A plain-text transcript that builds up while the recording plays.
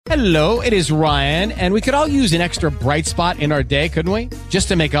Hello, it is Ryan, and we could all use an extra bright spot in our day, couldn't we? Just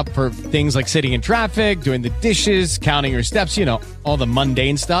to make up for things like sitting in traffic, doing the dishes, counting your steps, you know, all the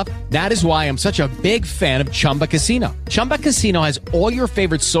mundane stuff. That is why I'm such a big fan of Chumba Casino. Chumba Casino has all your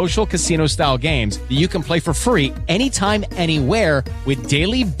favorite social casino-style games that you can play for free anytime, anywhere with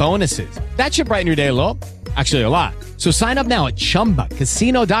daily bonuses. That should brighten your day a little. Actually, a lot. So sign up now at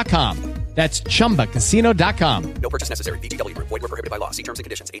ChumbaCasino.com. That's ChumbaCasino.com. No purchase necessary. VGW Group. Void where prohibited by law. See terms and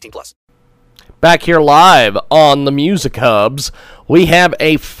conditions. 18+. Back here live on the Music Hubs, we have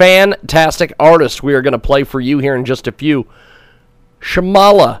a fantastic artist we are going to play for you here in just a few.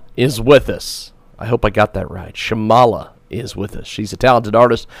 Shamala is with us. I hope I got that right. Shamala is with us. She's a talented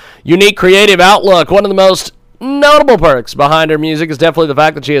artist. Unique creative outlook. One of the most notable perks behind her music is definitely the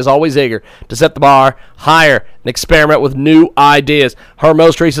fact that she is always eager to set the bar higher and experiment with new ideas. Her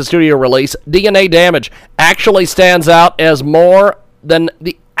most recent studio release, DNA Damage, actually stands out as more than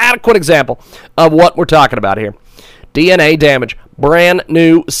the adequate example of what we're talking about here. DNA Damage, brand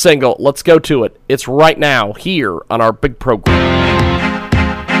new single. Let's go to it. It's right now here on our big program.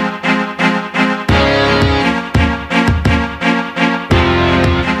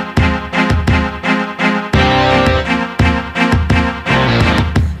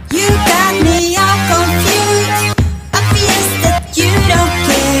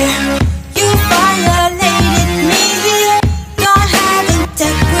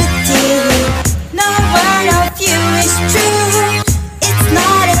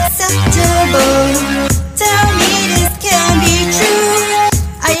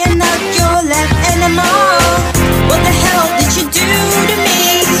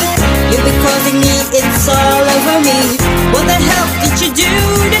 It's all over me. What the hell did you do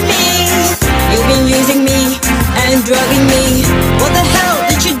to me? You've been using me and drugging me. What the hell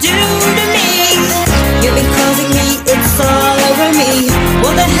did you do to me? You've been causing me. It's all over me.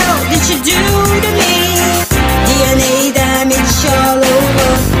 What the hell did you do to me? DNA damage all over.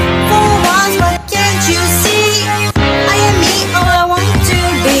 For once, what can't you see? I am me, all I want to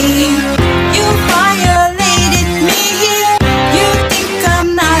be. You violated me. You think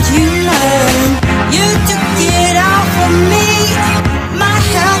I'm not human. You took it all from me, my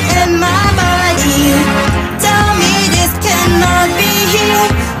health and my body. Tell me this cannot be here.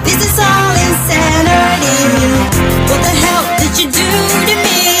 This is all insanity. What the hell did you do to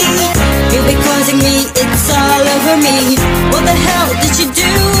me? You've been causing me, it's all over me. What the hell did you do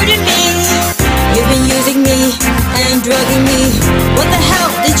to me? You've been using me and drugging me. What the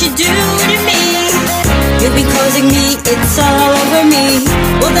hell did you do to me? You've been causing me, it's all over me.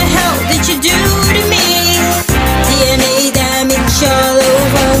 What the hell did you do to me? DNA damage all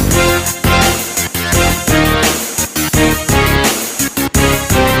over.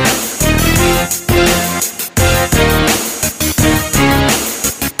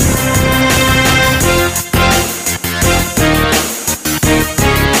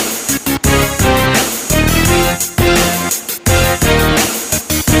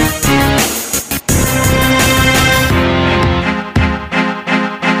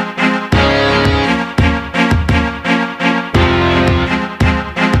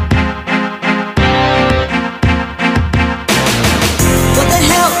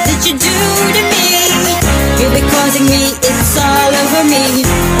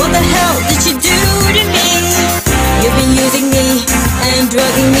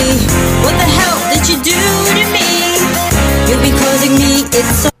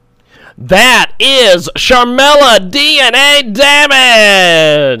 That is Shamala, DNA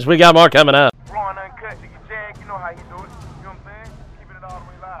Damage. We got more coming up. Raw and uncut, Jiggy Jag, you know how you do it. You know what I'm saying? Keeping it all the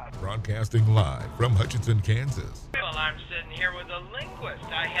way live. Broadcasting live from Hutchinson, Kansas. Well, I'm sitting here with a linguist.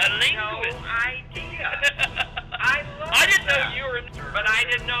 I had no idea. I didn't know you were, but I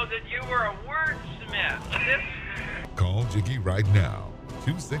didn't know that you were a wordsmith. Call Jiggy right now.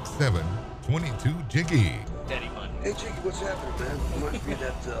 267-22-JIGGY. Hey Jiggy, what's happening, man? Reminds me of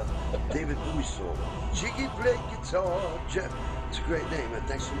that David Bowie song. Jiggy play guitar. It's a great name, man.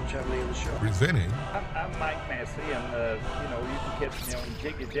 Thanks so much for having me on the show. Presenting. I'm Mike Massey, and you can catch me on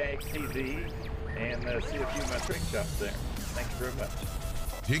Jiggy Jag TV and see a few of my trick shots there. Thanks very much.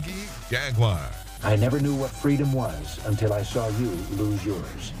 Jiggy Jaguar. I never knew what freedom was until I saw you lose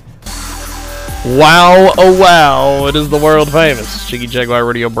yours. Wow, oh wow, it is the world famous Jiggy Jaguar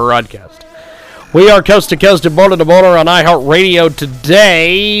radio broadcast. We are coast to coast and border to border on iHeartRadio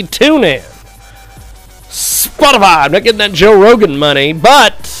today. Tune in. Spotify. I'm not getting that Joe Rogan money,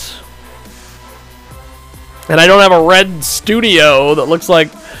 but... And I don't have a red studio that looks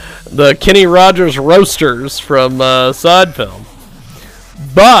like the Kenny Rogers Roasters from Seinfeld.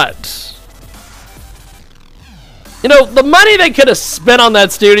 But... You know, the money they could have spent on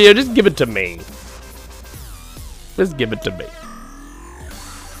that studio, just give it to me. Just give it to me.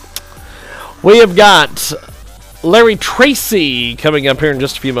 We have got Larry Tracy coming up here in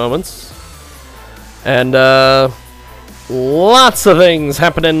just a few moments. And lots of things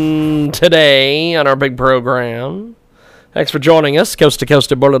happening today on our big program. Thanks for joining us, coast to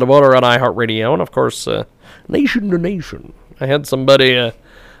coast and border to border on iHeartRadio, and of course, nation to nation. I had somebody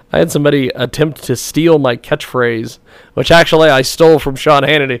attempt to steal my catchphrase, which actually I stole from Sean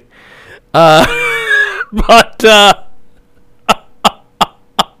Hannity. But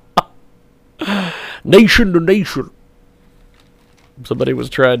nation to nation. Somebody was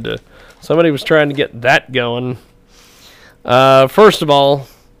trying to get that going. First of all,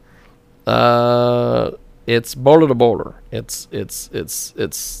 it's border to border. It's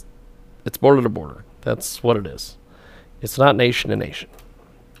border to border. That's what it is. It's not nation to nation.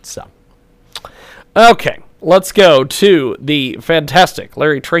 So, okay, let's go to the fantastic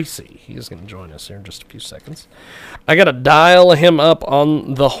Larry Tracy. He's going to join us here in just a few seconds. I got to dial him up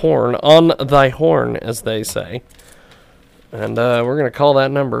on the horn, on thy horn, as they say. And we're going to call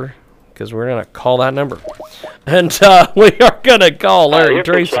that number, because we're going to call that number. And we are going to call Larry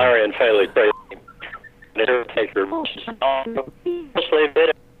Tracy. Larry and Fairly Tracy.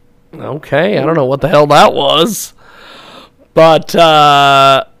 Okay, I don't know what the hell that was. But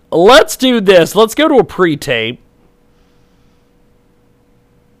let's do this. Let's go to a pre-tape.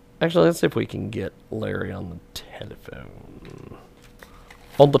 Actually, let's see if we can get Larry on the telephone.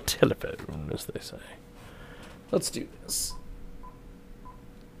 On the telephone, as they say. Let's do this.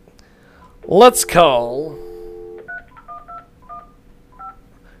 Let's call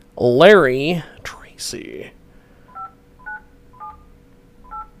Larry Tracy.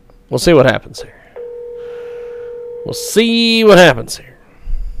 We'll see what happens here. We'll see what happens here.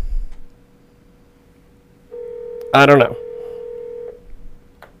 I don't know.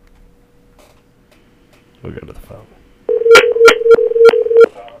 We'll go to the phone.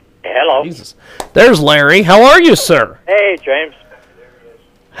 Hello. Jesus. There's Larry. How are you, sir? Hey, James.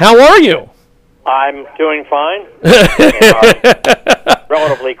 How are you? I'm doing fine. In our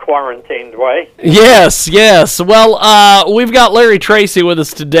relatively quarantined way. Yes, yes. Well, we've got Larry Tracy with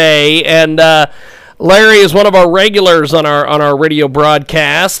us today, and Larry is one of our regulars on our radio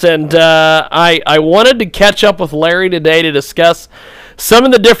broadcast, and I wanted to catch up with Larry today to discuss some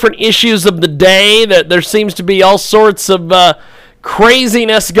of the different issues of the day. That there seems to be all sorts of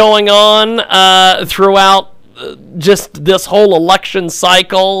craziness going on throughout just this whole election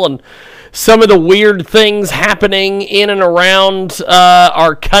cycle, and some of the weird things happening in and around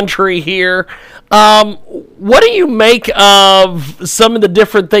our country here. What do you make of some of the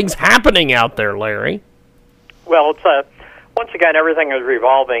different things happening out there, Larry? Well, it's once again, everything is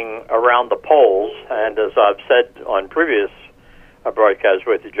revolving around the polls, and as I've said on previous broadcasts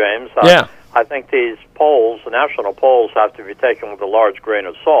with you, James, I think these polls, the national polls, have to be taken with a large grain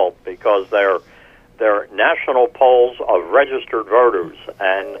of salt, because they're national polls of registered voters,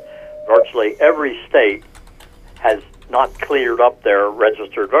 and virtually every state has not cleared up their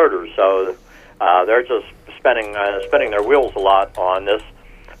registered voters, so they're just spinning their wheels a lot on this.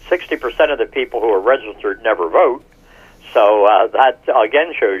 60% of the people who are registered never vote, so that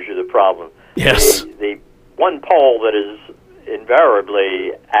again shows you the problem. Yes. The one poll that is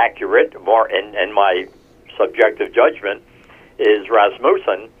invariably accurate, more in my subjective judgment, is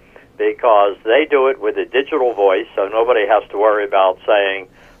Rasmussen, because they do it with a digital voice, so nobody has to worry about saying,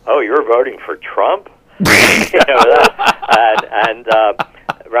 "Oh, you're voting for Trump?" And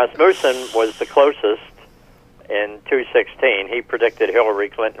Rasmussen was the closest in 2016. He predicted Hillary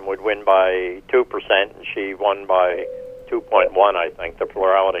Clinton would win by 2%, and she won by 2.1, I think, the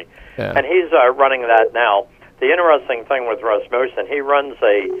plurality. Yeah. And he's running that now. The interesting thing with Rasmussen, he runs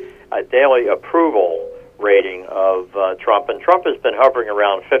a daily approval rating of Trump, and Trump has been hovering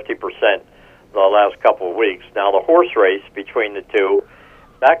around 50% the last couple of weeks. Now, the horse race between the two,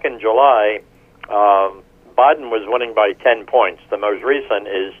 back in July, Biden was winning by 10 points. The most recent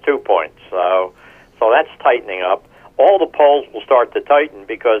is 2 points. So that's tightening up. All the polls will start to tighten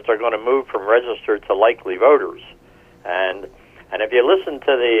because they're going to move from registered to likely voters. And if you listen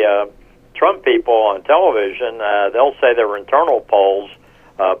to the Trump people on television, they'll say their internal polls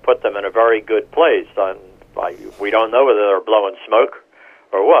put them in a very good place. We don't know whether they're blowing smoke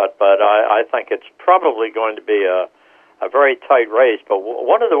or what, but I think it's probably going to be a very tight race. But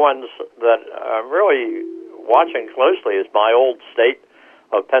one of the ones that I'm really watching closely is my old state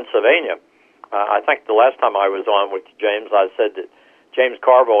of Pennsylvania. I think the last time I was on with James, I said that James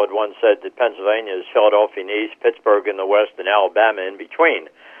Carville had once said that Pennsylvania is Philadelphia in the east, Pittsburgh in the west, and Alabama in between.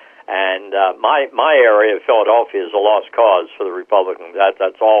 And my area of Philadelphia is a lost cause for the Republicans.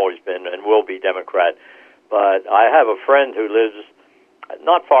 That's always been and will be Democrat. But I have a friend who lives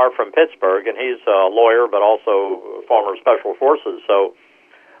not far from Pittsburgh, and he's a lawyer but also former Special Forces. So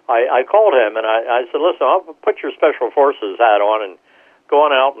I called him and I said, listen, I'll put your Special Forces hat on and go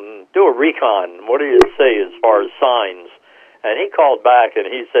on out and do a recon. What do you see as far as signs? And he called back and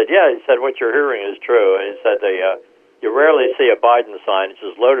he said, yeah, he said, what you're hearing is true. And he said, you rarely see a Biden sign. It's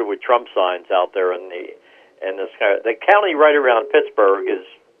just loaded with Trump signs out there in this the county right around Pittsburgh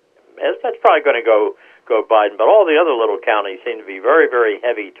that's probably going to go Biden, but all the other little counties seem to be very, very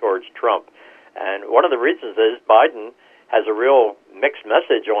heavy towards Trump. And one of the reasons is Biden has a real mixed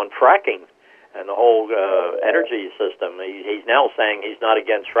message on fracking and the whole energy system. He's now saying he's not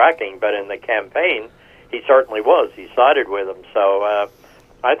against fracking, but in the campaign, he certainly was. He sided with him. So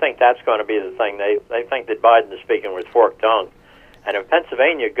I think that's going to be the thing. They think that Biden is speaking with forked tongue. And if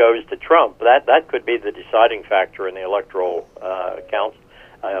Pennsylvania goes to Trump, that could be the deciding factor in the electoral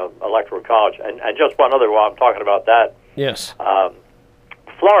electoral college. And just one other, while I'm talking about that. Yes.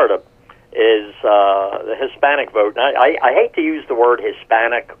 Florida is the Hispanic vote. And I hate to use the word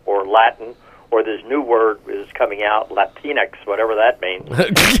Hispanic or Latin, or this new word is coming out, Latinx, whatever that means.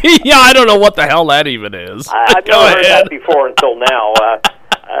 Yeah, I don't know what the hell that even is. I've never heard that before until now.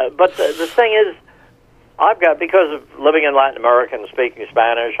 But the thing is, because of living in Latin America and speaking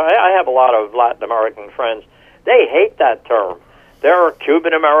Spanish, I have a lot of Latin American friends. They hate that term. There are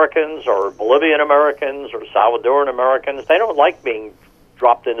Cuban Americans or Bolivian Americans or Salvadoran Americans. They don't like being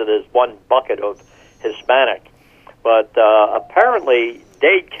dropped into this one bucket of Hispanic. But apparently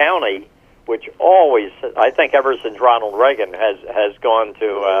Dade County, which always, I think ever since Ronald Reagan has gone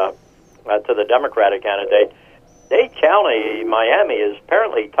to the Democratic candidate, Dade County, Miami, is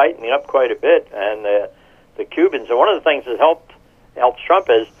apparently tightening up quite a bit. And the Cubans, and one of the things that helps Trump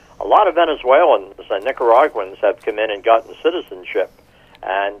is a lot of Venezuelans and Nicaraguans have come in and gotten citizenship,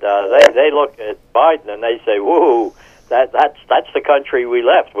 and they look at Biden and they say, "Whoa, that's the country we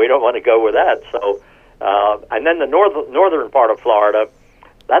left. We don't want to go with that." So, and then the northern part of Florida,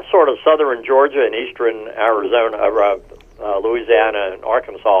 that's sort of southern Georgia and eastern Arizona, Louisiana and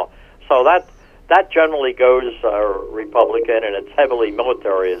Arkansas. So that generally goes Republican, and it's heavily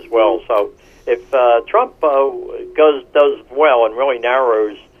military as well. So if Trump does well and really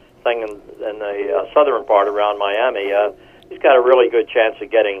narrows thing in the southern part around Miami, he's got a really good chance of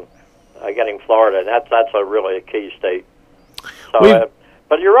getting Florida, and that's a really a key state. So,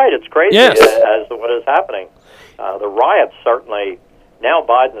 but you're right, it's crazy as to what is happening. The riots certainly. Now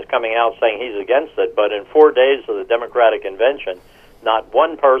Biden is coming out saying he's against it, but in 4 days of the Democratic convention, not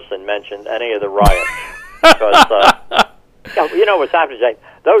one person mentioned any of the riots. Because you know what's happening, Jay?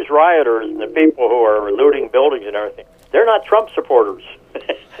 Those rioters and the people who are looting buildings and everything, they're not Trump supporters.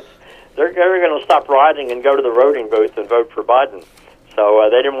 They're going to stop rioting and go to the voting booth and vote for Biden. So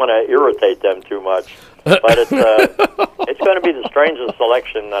they didn't want to irritate them too much. But it's going to be the strangest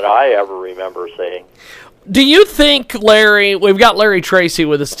election that I ever remember seeing. Do you think, Larry, we've got Larry Tracy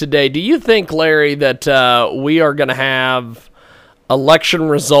with us today. Do you think, Larry, that we are going to have election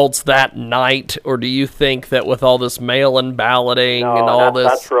results that night, or do you think that with all this mail-in balloting and all this...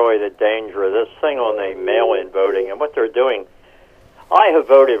 that's really the danger. This thing on the mail-in voting and what they're doing. I have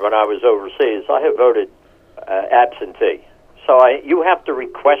voted when I was overseas. I have voted absentee. So you have to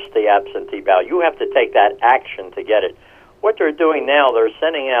request the absentee ballot. You have to take that action to get it. What they're doing now, they're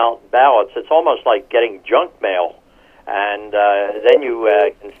sending out ballots. It's almost like getting junk mail, and then you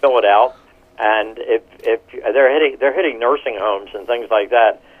can fill it out. And if they're hitting nursing homes and things like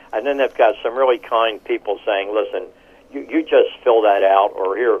that, and then they've got some really kind people saying, "Listen, you just fill that out,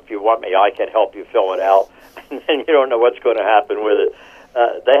 or here, if you want me, I can help you fill it out." And then you don't know what's going to happen with it.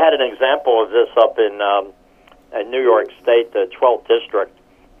 They had an example of this up in New York State, the 12th district,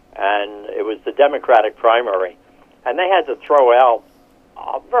 and it was the Democratic primary. And they had to throw out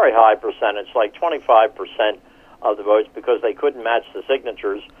a very high percentage, like 25% of the votes, because they couldn't match the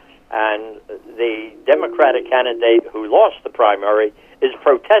signatures. And the Democratic candidate who lost the primary is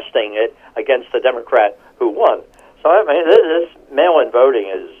protesting it against the Democrat who won. So, I mean, this mail-in voting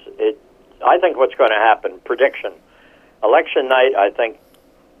I think what's going to happen, prediction. Election night, I think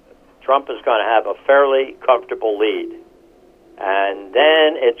Trump is going to have a fairly comfortable lead. And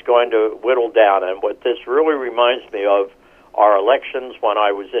then it's going to whittle down. And what this really reminds me of are elections when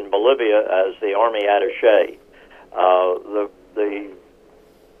I was in Bolivia as the Army attaché.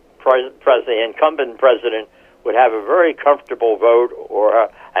 The incumbent president would have a very comfortable vote,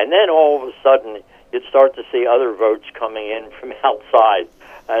 and then all of a sudden you'd start to see other votes coming in from outside.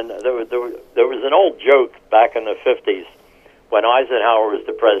 And there was an old joke back in the 50s when Eisenhower was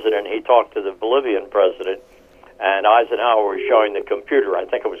the president, he talked to the Bolivian president, and Eisenhower was showing the computer. I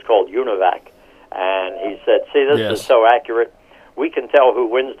think it was called UNIVAC. And he said, see, this is so accurate. We can tell who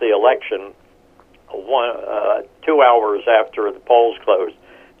wins the election 2 hours after the polls close.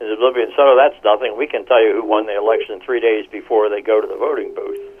 And the Bolivian said, oh, that's nothing. We can tell you who won the election 3 days before they go to the voting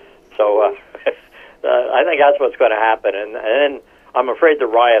booth. So I think that's what's going to happen. And then I'm afraid the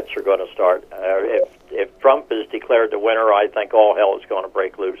riots are going to start. If Trump is declared the winner, I think all hell is going to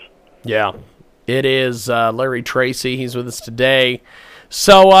break loose. Yeah, it is. Larry Tracy, he's with us today.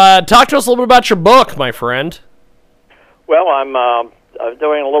 So talk to us a little bit about your book, my friend. Well, I'm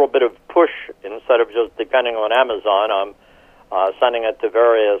doing a little bit of push instead of just depending on Amazon. I'm sending it to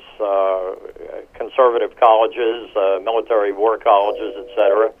various conservative colleges, military war colleges,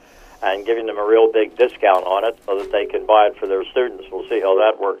 etc., and giving them a real big discount on it so that they can buy it for their students. We'll see how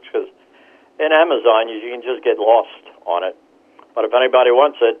that works, because in Amazon you can just get lost on it. But if anybody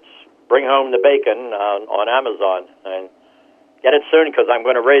wants it, bring home the bacon on Amazon and get it soon, because I'm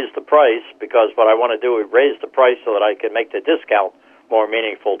going to raise the price, because what I want to do is raise the price so that I can make the discount more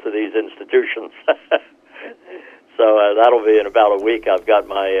meaningful to these institutions. So that'll be in about a week. I've got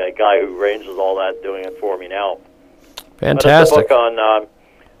my guy who arranges all that doing it for me now. Fantastic. But it's a book on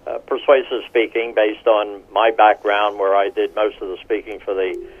persuasive speaking based on my background, where I did most of the speaking for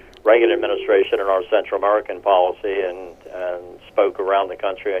the Reagan administration and our Central American policy, and spoke around the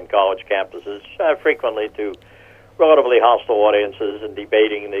country on college campuses, frequently to relatively hostile audiences, and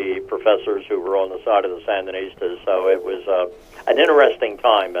debating the professors who were on the side of the Sandinistas. So it was an interesting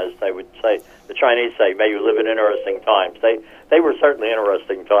time, as they would say. The Chinese say, may you live in interesting times. They were certainly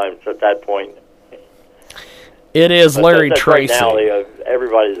interesting times at that point. It is Larry Tracy. Right now,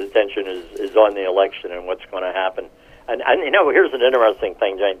 everybody's attention is on the election and what's going to happen. And here's an interesting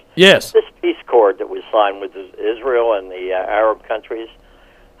thing, James. Yes. This peace accord that was signed with Israel and the Arab countries,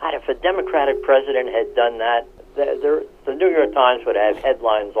 if a Democratic president had done that, the New York Times would have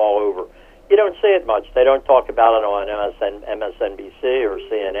headlines all over. You don't see it much. They don't talk about it on MSNBC or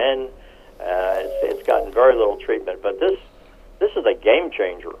CNN. It's gotten very little treatment. But this is a game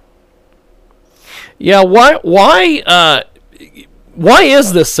changer. Yeah, why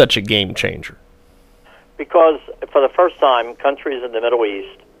is this such a game changer? Because for the first time, countries in the Middle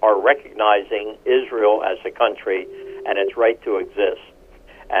East are recognizing Israel as a country and its right to exist.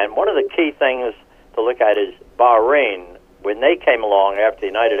 And one of the key things to look at is Bahrain. When they came along after the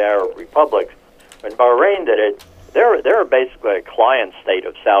United Arab Republics, when Bahrain did it, they're basically a client state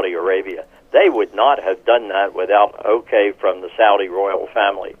of Saudi Arabia. They would not have done that without okay from the Saudi royal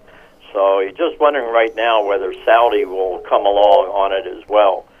family. So you're just wondering right now whether Saudi will come along on it as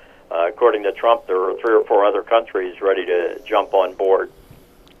well. According to Trump, there are 3 or 4 other countries ready to jump on board.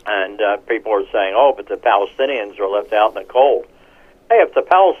 And people are saying, oh, but the Palestinians are left out in the cold. Hey, if the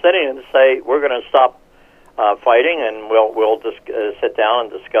Palestinians say, we're going to stop fighting and we'll just sit down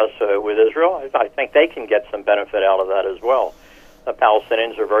and discuss with Israel, I think they can get some benefit out of that as well. The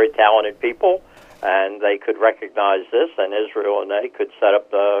Palestinians are very talented people, and they could recognize this, and Israel and they could set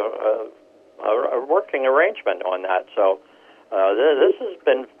up a working arrangement on that. So this has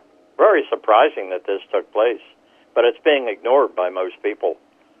been very surprising that this took place, but it's being ignored by most people.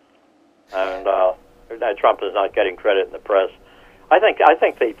 And Trump is not getting credit in the press. I think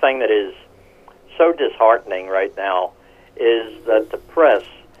the thing that is so disheartening right now is that the press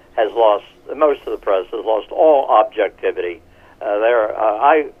has lost, most of the press has lost all objectivity.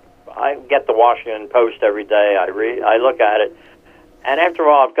 I get the Washington Post every day. I look at it, and after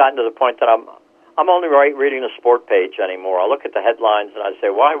all, I've gotten to the point that I'm only reading the sport page anymore. I look at the headlines and I say,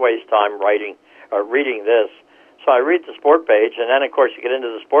 why waste time reading this? So I read the sport page, and then of course you get into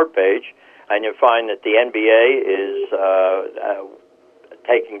the sport page, and you find that the NBA is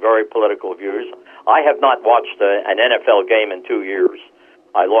taking very political views. I have not watched an NFL game in 2 years.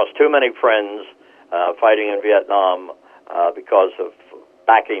 I lost too many friends fighting in Vietnam because of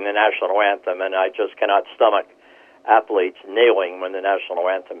backing the national anthem, and I just cannot stomach athletes kneeling when the national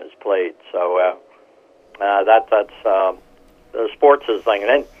anthem is played. So that's the sports is thing. And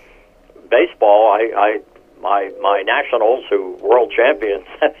then baseball, my Nationals, who world champions,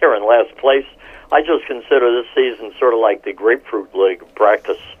 they're in last place. I just consider this season sort of like the Grapefruit League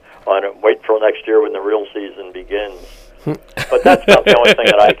practice on it. Wait till next year when the real season begins. But that's not the only thing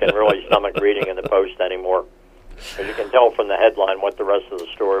that I can really stomach reading in the Post anymore. As you can tell from the headline what the rest of the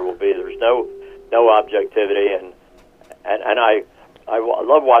story will be. There's no objectivity, and I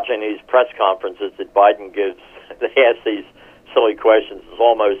love watching these press conferences that Biden gives. They ask these silly questions. It's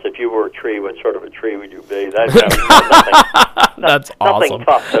almost, if you were a tree, what sort of a tree would you be? That's awesome. Nothing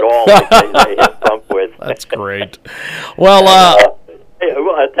tough at all like they hit Trump with. That's great. Well, hey,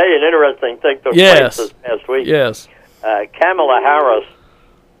 I'll tell you an interesting thing took yes. place this past week. Yes. Kamala Harris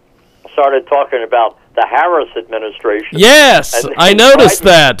started talking about the Harris administration. Yes, I noticed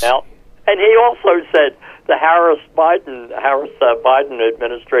that. And he also said the Harris-Biden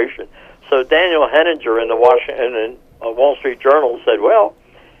administration. So Daniel Henninger in the Wall Street Journal said, well,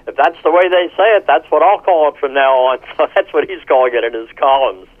 if that's the way they say it, that's what I'll call it from now on. So that's what he's calling it in his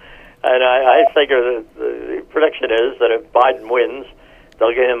columns. And I figure that the prediction is that if Biden wins,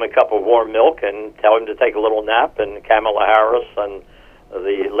 they'll give him a cup of warm milk and tell him to take a little nap, and Kamala Harris and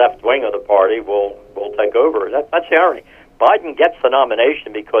the left wing of the party will take over. That's the irony. Biden gets the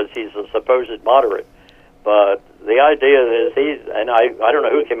nomination because he's a supposed moderate. But the idea is I don't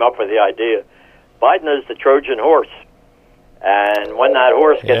know who came up with the idea, Biden is the Trojan horse. And when that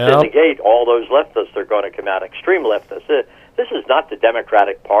horse gets in the gate, all those leftists are going to come out, extreme leftists. This is not the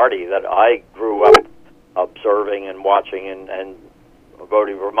Democratic Party that I grew up observing and watching and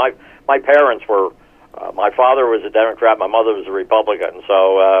voting for. My parents were, my father was a Democrat, my mother was a Republican,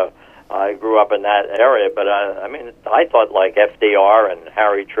 so I grew up in that area. But I thought like FDR and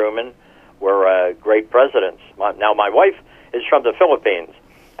Harry Truman were great presidents. Now my wife is from the Philippines,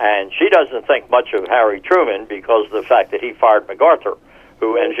 and she doesn't think much of Harry Truman because of the fact that he fired MacArthur,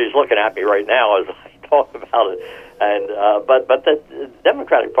 and she's looking at me right now as I talk about it. And but the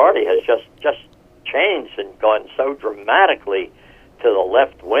Democratic Party has just changed and gone so dramatically to the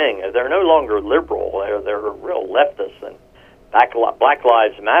left wing. They're no longer liberal. They're real leftists. And Black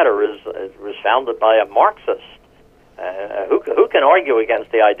Lives Matter was founded by a Marxist. Who can argue against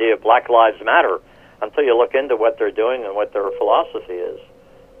the idea of Black Lives Matter until you look into what they're doing and what their philosophy is?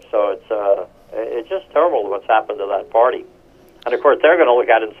 So it's just terrible what's happened to that party. And of course they're going to look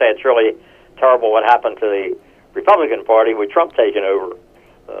at it and say it's really terrible what happened to the Republican Party with Trump taking over.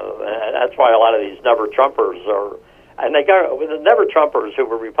 And that's why a lot of these never-Trumpers the never-Trumpers who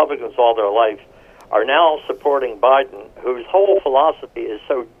were Republicans all their life are now supporting Biden, whose whole philosophy is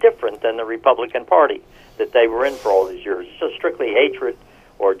so different than the Republican Party that they were in for all these years. It's just strictly hatred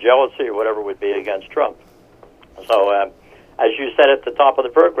or jealousy or whatever would be against Trump. So, as you said at the top of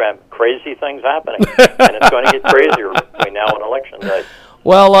the program, crazy things happening, and it's going to get crazier between now and Election Day.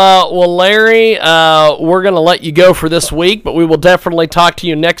 Well, Larry, we're going to let you go for this week, but we will definitely talk to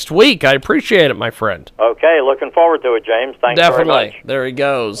you next week. I appreciate it, my friend. Okay, looking forward to it, James. Thanks very much. There he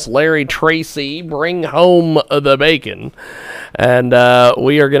goes. Larry Tracy, bring home the bacon. And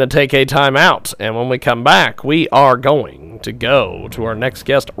we are going to take a time out. And when we come back, we are going to go to our next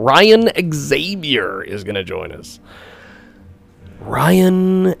guest. Ryan Xaiver is going to join us.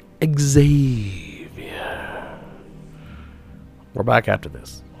 Ryan Xaiver. We're back after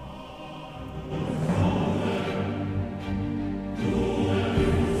this.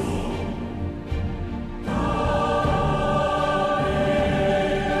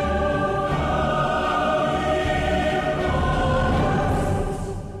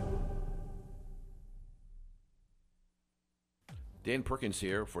 Dan Perkins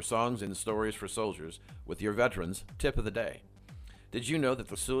here for Songs and Stories for Soldiers with your Veterans Tip of the Day. Did you know that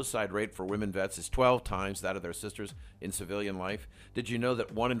the suicide rate for women vets is 12 times that of their sisters in civilian life? Did you know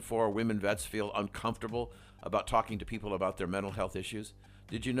that 1 in 4 women vets feel uncomfortable about talking to people about their mental health issues?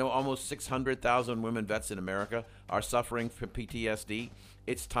 Did you know almost 600,000 women vets in America are suffering from PTSD?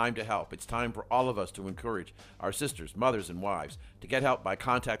 It's time to help. It's time for all of us to encourage our sisters, mothers, and wives to get help by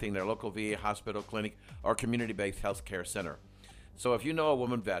contacting their local VA hospital, clinic, or community-based health care center. So if you know a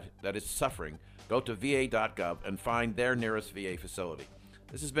woman vet that is suffering, go to va.gov and find their nearest VA facility.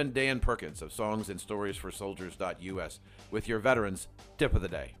 This has been Dan Perkins of Songs and Stories for Soldiers.us with your Veterans Tip of the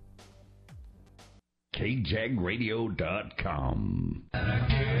Day. KJagRadio.com.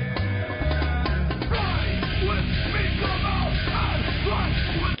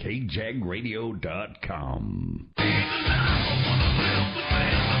 KJagRadio.com.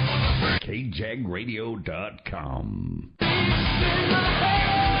 KJagRadio.com.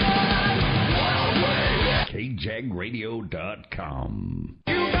 KJagRadio.com.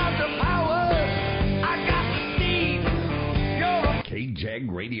 You got the power, I got the steam.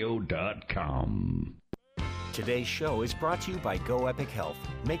 KJagRadio.com. Today's show is brought to you by Go Epic Health,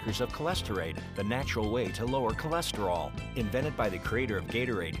 makers of Cholesterade, the natural way to lower cholesterol. Invented by the creator of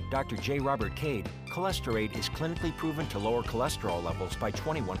Gatorade, Dr. J. Robert Cade, Cholesterade is clinically proven to lower cholesterol levels by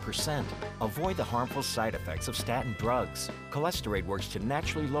 21%. Avoid the harmful side effects of statin drugs. Cholesterade works to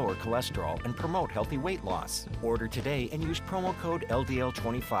naturally lower cholesterol and promote healthy weight loss. Order today and use promo code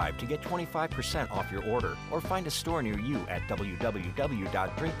LDL25 to get 25% off your order, or find a store near you at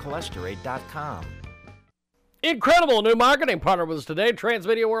www.drinkcholesterade.com. Incredible new marketing partner with us today,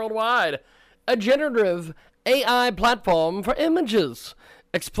 Transmedia Worldwide. a generative AI platform for images.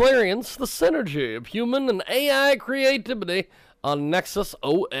 Experience the synergy of human and AI creativity on Nexus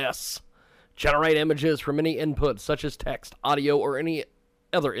OS. Generate images from any input, such as text, audio, or any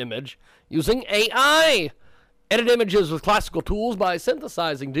other image, using AI. Edit images with classical tools by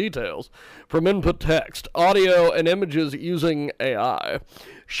synthesizing details from input text, audio, and images using AI.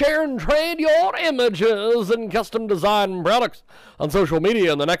 Share and trade your images and custom design products on social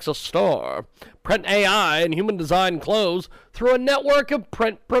media in the Nexus Store. Print AI and human design clothes through a network of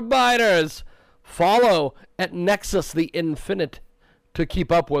print providers. Follow at Nexus the Infinite to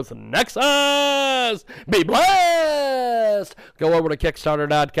keep up with Nexus. Be blessed. Go over to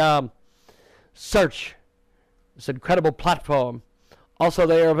Kickstarter.com. Search this incredible platform. Also,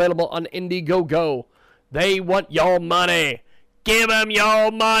 they are available on Indiegogo. They want your money. Give them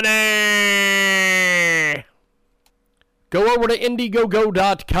your money. Go over to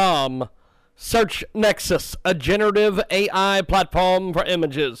Indiegogo.com. Search Nexus, a generative AI platform for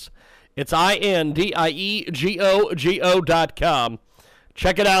images. It's INDIEGOGO.com.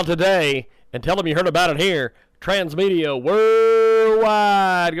 Check it out today and tell them you heard about it here. Transmedia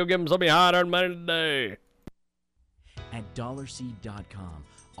Worldwide. Go give them some of your hard-earned money today. At dollarseed.com,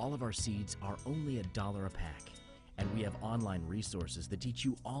 all of our seeds are only $1 a pack. And we have online resources that teach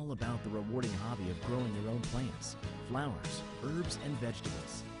you all about the rewarding hobby of growing your own plants, flowers, herbs, and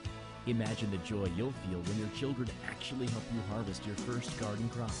vegetables. Imagine the joy you'll feel when your children actually help you harvest your first garden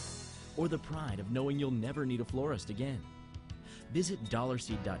crop, or the pride of knowing you'll never need a florist again. Visit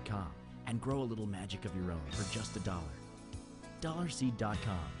dollarseed.com and grow a little magic of your own for just $1.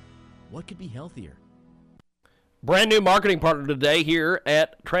 Dollarseed.com. What could be healthier? Brand new marketing partner today here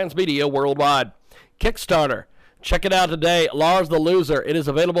at Transmedia Worldwide. Kickstarter. Check it out today. Lars the Loser. It is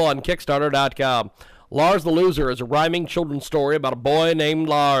available on Kickstarter.com. Lars the Loser is a rhyming children's story about a boy named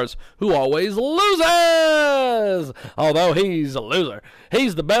Lars who always loses. Although he's a loser,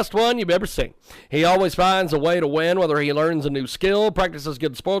 he's the best one you've ever seen. He always finds a way to win, whether he learns a new skill, practices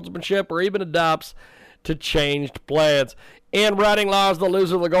good sportsmanship, or even adopts to changed plans. In writing Lars the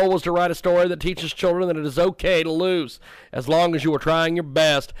Loser, the goal was to write a story that teaches children that it is okay to lose, as long as you are trying your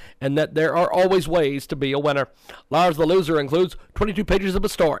best, and that there are always ways to be a winner. Lars the Loser includes 22 pages of a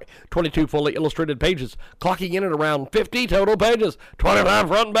story, 22 fully illustrated pages, clocking in at around 50 total pages, 25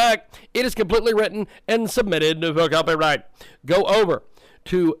 front and back. It is completely written and submitted for copyright. Go over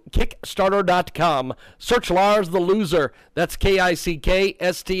to Kickstarter.com. Search Lars the Loser. That's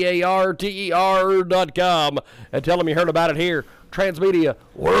KICKSTARTER.com. And tell them you heard about it here. Transmedia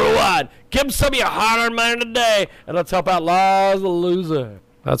Worldwide. Give them some of your hard-earned money today, and let's help out Lars the Loser.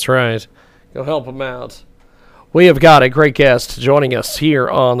 That's right. Go help him out. We have got a great guest joining us here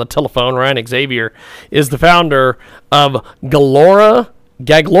on the telephone. Ryan Xaiver is the founder of Gaglora.com.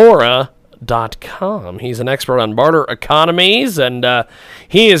 He's an expert on barter economies, and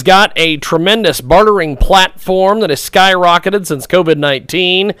he has got a tremendous bartering platform that has skyrocketed since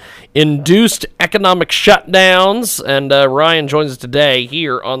COVID-19 induced economic shutdowns. And Ryan joins us today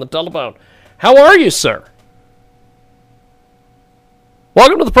here on the telephone. How are you, sir?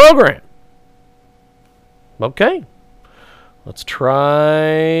 Welcome to the program. Okay. Let's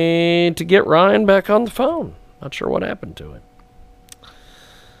try to get Ryan back on the phone. Not sure what happened to it.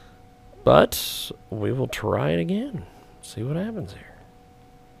 But we will try it again. See what happens here.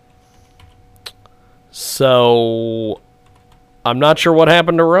 So, I'm not sure what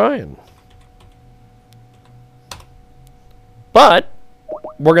happened to Ryan. But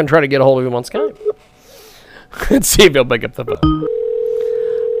we're going to try to get a hold of him on Skype. Let's see if he'll pick up the phone.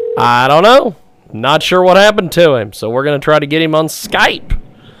 I don't know. Not sure what happened to him. So we're going to try to get him on Skype.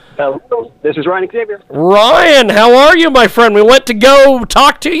 Hello, this is Ryan Xaiver. Ryan, how are you, my friend? We went to go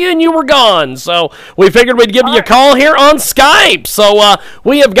talk to you, and you were gone. So we figured we'd give you a call here on Skype. So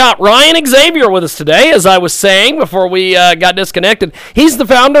we have got Ryan Xaiver with us today, as I was saying before we got disconnected. He's the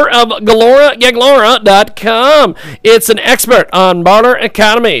founder of Gaglora.com. It's an expert on barter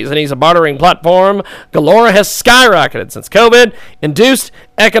economies, and he's a bartering platform. Galora has skyrocketed since COVID-induced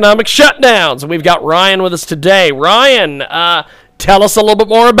economic shutdowns. And we've got Ryan with us today. Ryan, tell us a little bit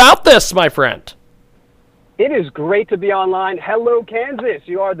more about this, my friend. It is great to be online. Hello, Kansas.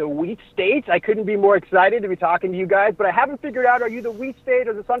 You are the wheat state. I couldn't be more excited to be talking to you guys, but I haven't figured out, are you the wheat state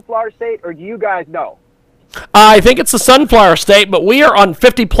or the sunflower state, or do you guys know? I think it's the sunflower state, but we are on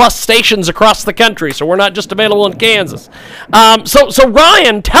 50-plus stations across the country, so we're not just available in Kansas. So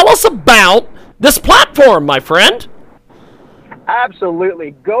Ryan, tell us about this platform, my friend.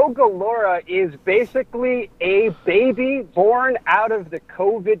 Absolutely. Gaglora is basically a baby born out of the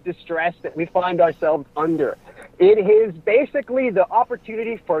COVID distress that we find ourselves under. It is basically the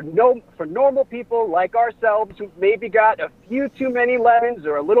opportunity for normal people like ourselves who've maybe got a few too many lemons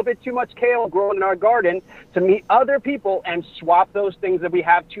or a little bit too much kale growing in our garden to meet other people and swap those things that we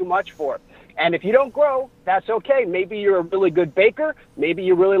have too much for. And if you don't grow, that's okay. Maybe you're a really good baker, maybe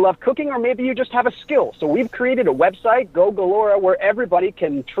you really love cooking, or maybe you just have a skill. So we've created a website, Go Galora, where everybody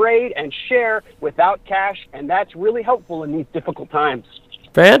can trade and share without cash, and that's really helpful in these difficult times.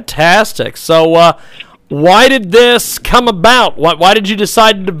 Fantastic. So why did this come about? Why did you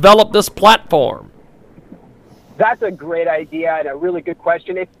decide to develop this platform? That's a great idea and a really good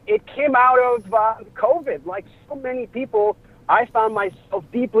question. It came out of COVID. Like so many people, I found myself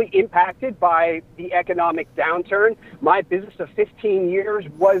deeply impacted by the economic downturn. My business of 15 years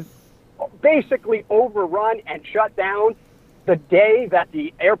was basically overrun and shut down the day that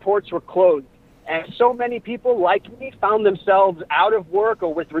the airports were closed. And so many people like me found themselves out of work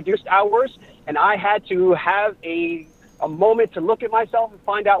or with reduced hours, and I had to have a moment to look at myself and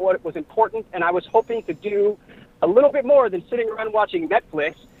find out what was important. And I was hoping to do a little bit more than sitting around watching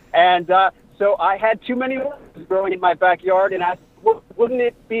Netflix. And so I had too many lemons growing in my backyard, and I said, wouldn't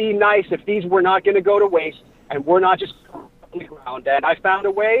it be nice if these were not going to go to waste and we're not just on the ground? And I found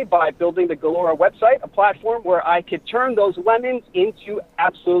a way by building the Galora website, a platform where I could turn those lemons into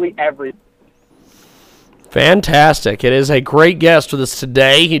absolutely everything. Fantastic. It is a great guest with us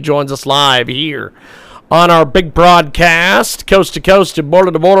today. He joins us live here on our big broadcast, coast to coast and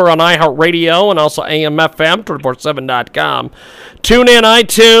border to border on iHeartRadio and also AM/FM, 247.com. Tune in,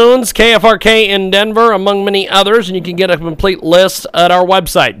 iTunes, KFRK in Denver, among many others, and you can get a complete list at our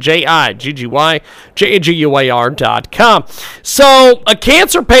website, JIGGYJAGUAR.com. So, a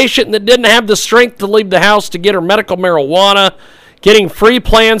cancer patient that didn't have the strength to leave the house to get her medical marijuana, getting free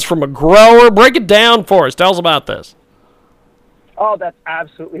plans from a grower. Break it down for us. Tell us about this. Oh, that's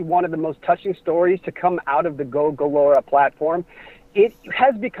absolutely one of the most touching stories to come out of the Go Galora platform. It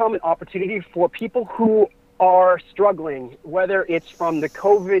has become an opportunity for people who are struggling, whether it's from the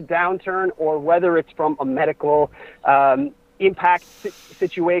COVID downturn or whether it's from a medical impact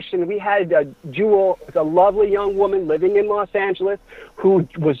situation. We had Jewel, a lovely young woman living in Los Angeles, who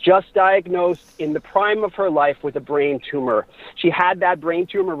was just diagnosed in the prime of her life with a brain tumor. She had that brain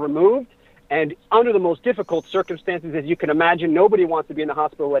tumor removed, and under the most difficult circumstances, as you can imagine, nobody wants to be in the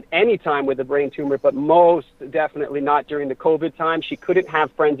hospital at any time with a brain tumor, but most definitely not during the COVID time. She couldn't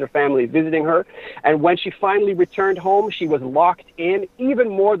have friends or family visiting her. And when she finally returned home, she was locked in even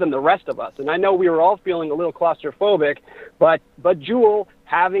more than the rest of us. And I know we were all feeling a little claustrophobic, but Jewel,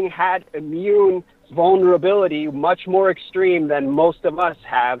 having had immune vulnerability much more extreme than most of us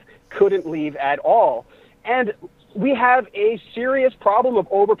have, couldn't leave at all. And we have a serious problem of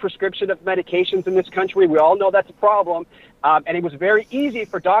overprescription of medications in this country. We all know that's a problem. And it was very easy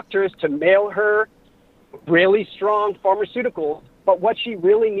for doctors to mail her really strong pharmaceuticals. But what she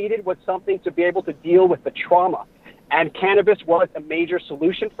really needed was something to be able to deal with the trauma. And cannabis was a major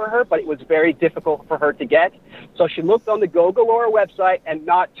solution for her, but it was very difficult for her to get. So she looked on the Go Galora website, and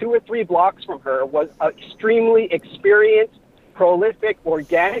not 2 or 3 blocks from her was an extremely experienced, prolific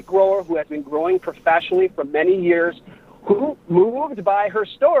organic grower who has been growing professionally for many years, who, moved by her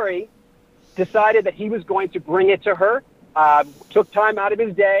story, decided that he was going to bring it to her, took time out of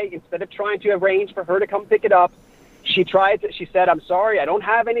his day. Instead of trying to arrange for her to come pick it up, she said, I'm sorry, I don't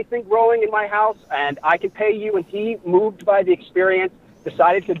have anything growing in my house, and I can pay you. And he, moved by the experience,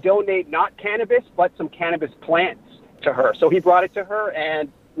 decided to donate not cannabis, but some cannabis plants to her. So he brought it to her,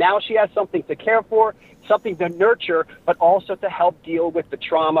 and now she has something to care for, something to nurture, but also to help deal with the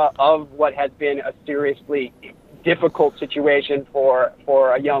trauma of what has been a seriously difficult situation for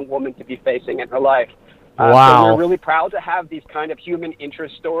a young woman to be facing in her life. Wow. So we're really proud to have these kind of human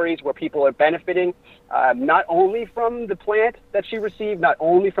interest stories where people are benefiting not only from the plant that she received, not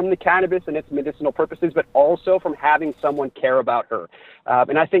only from the cannabis and its medicinal purposes, but also from having someone care about her.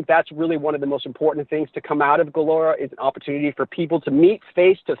 And I think that's really one of the most important things to come out of Galora, is an opportunity for people to meet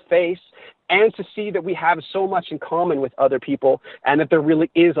face to face and to see that we have so much in common with other people, and that there really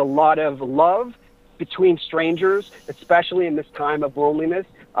is a lot of love between strangers, especially in this time of loneliness.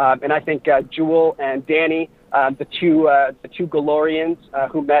 And I think Jewel and Danny, the two Galorians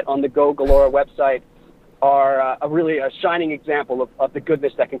who met on the Go Galora website, are really a shining example of the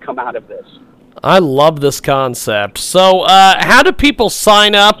goodness that can come out of this. I love this concept. So how do people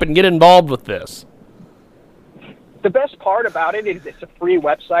sign up and get involved with this? The best part about it is it's a free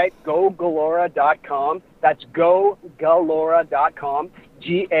website, gogalora.com. That's gogalora.com,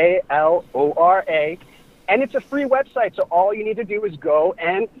 Galora. And it's a free website, so all you need to do is go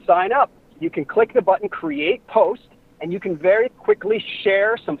and sign up. You can click the button, Create Post, and you can very quickly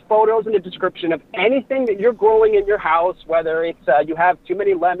share some photos and a description of anything that you're growing in your house, whether it's you have too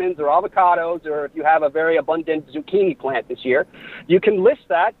many lemons or avocados, or if you have a very abundant zucchini plant this year. You can list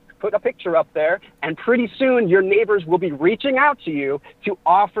that, put a picture up there, and pretty soon your neighbors will be reaching out to you to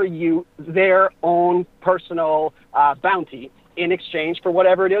offer you their own personal bounty in exchange for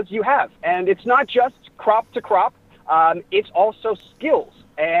whatever it is you have. And it's not just crop to crop. It's also skills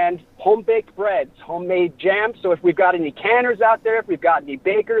and home-baked breads, homemade jams. So if we've got any canners out there, if we've got any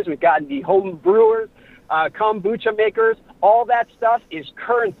bakers, we've got any home brewers, kombucha makers, all that stuff is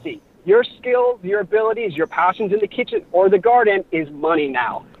currency. Your skills, your abilities, your passions in the kitchen or the garden is money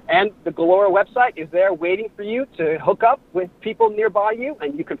now. And the Galora website is there waiting for you to hook up with people nearby you,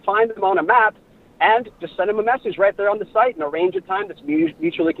 and you can find them on a map and just send them a message right there on the site and arrange a time that's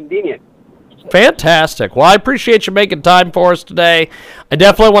mutually convenient. Fantastic. Well, I appreciate you making time for us today. I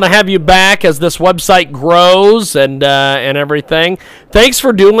definitely want to have you back as this website grows and everything. Thanks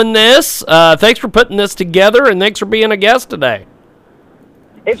for doing this. Thanks for putting this together, and thanks for being a guest today.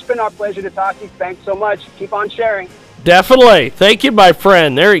 It's been our pleasure to talk to you. Thanks so much. Keep on sharing. Definitely. Thank you, my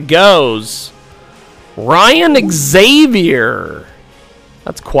friend. There he goes. Ryan Xaiver.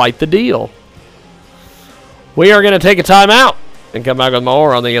 That's quite the deal. We are going to take a time out and come back with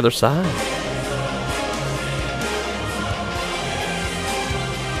more on the other side.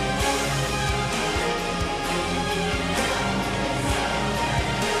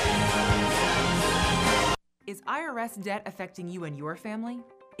 Is IRS debt affecting you and your family?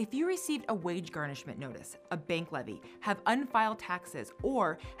 If you received a wage garnishment notice, a bank levy, have unfiled taxes,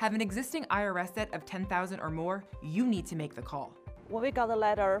 or have an existing IRS debt of $10,000 or more, you need to make the call. When we got a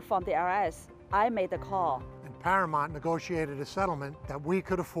letter from the IRS, I made the call. And Paramount negotiated a settlement that we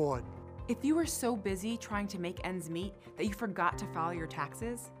could afford. If you were so busy trying to make ends meet that you forgot to file your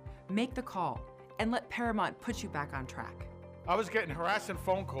taxes, make the call and let Paramount put you back on track. I was getting harassing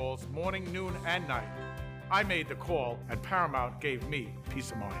phone calls morning, noon, and night. I made the call, and Paramount gave me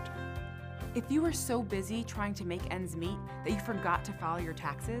peace of mind. If you were so busy trying to make ends meet that you forgot to file your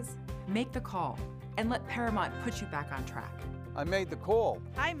taxes, make the call and let Paramount put you back on track. I made the call.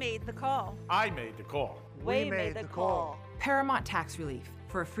 I made the call. I made the call. We made the call. Paramount Tax Relief.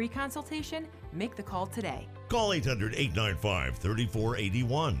 For a free consultation, make the call today. Call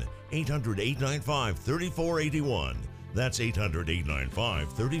 800-895-3481. 800-895-3481. That's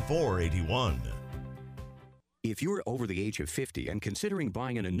 800-895-3481. If you're over the age of 50 and considering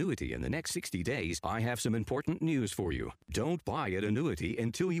buying an annuity in the next 60 days, I have some important news for you. Don't buy an annuity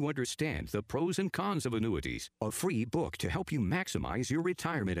until you understand the pros and cons of annuities. A free book to help you maximize your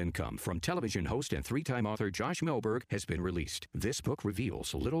retirement income from television host and three-time author Josh Melberg has been released. This book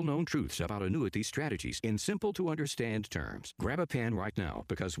reveals little-known truths about annuity strategies in simple-to-understand terms. Grab a pen right now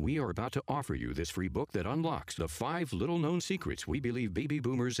because we are about to offer you this free book that unlocks the 5 little-known secrets we believe baby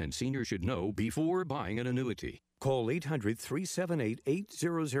boomers and seniors should know before buying an annuity. Call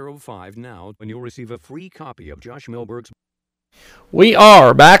 800-378-8005 now and you'll receive a free copy of Josh Melberg's. We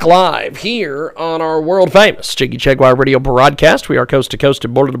are back live here on our world-famous Jiggy Jaguar radio broadcast. We are coast to coast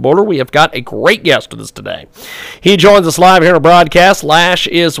and border to border. We have got a great guest with us today. He joins us live here on our broadcast. Lash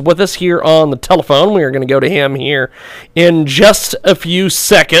is with us here on the telephone. We are going to go to him here in just a few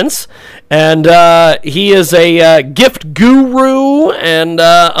seconds. And he is a gift guru and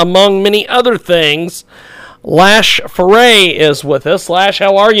among many other things. Lash Foray is with us. Lash,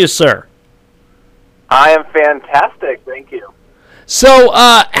 how are you, sir? I am fantastic, thank you. So,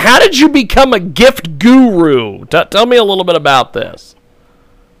 how did you become a gift guru? Tell me a little bit about this.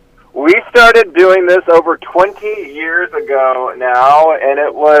 We started doing this over 20 years ago now, and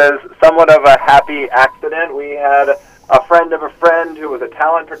it was somewhat of a happy accident. We had a friend of a friend who was a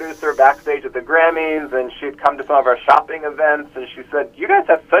talent producer backstage at the Grammys, and she'd come to some of our shopping events, and she said, "You guys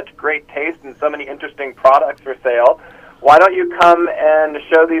have such great taste and so many interesting products for sale. Why don't you come and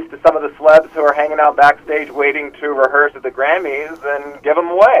show these to some of the celebs who are hanging out backstage waiting to rehearse at the Grammys and give them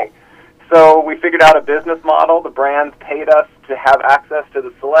away?" So we figured out a business model. The brands paid us to have access to the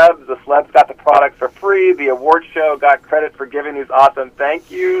celebs. The celebs got the products for free. The award show got credit for giving these awesome thank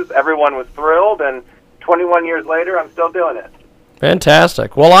yous. Everyone was thrilled, and 21 years later, I'm still doing it.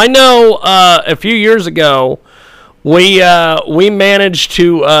 Fantastic. Well, I know a few years ago, we managed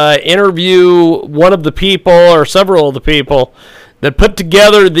to interview one of the people or several of the people that put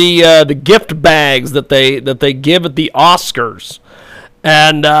together the gift bags that they give at the Oscars,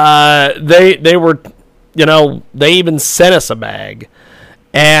 and they were, they even sent us a bag,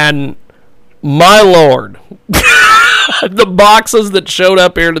 and my Lord, the boxes that showed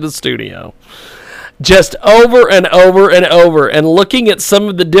up here to the studio, just over and over and over, and looking at some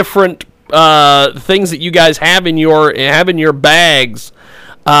of the different things that you guys have in your bags.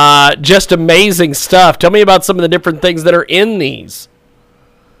 Just amazing stuff. Tell me about some of the different things that are in these.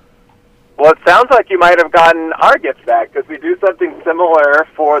 Well, it sounds like you might have gotten our gift bag, because we do something similar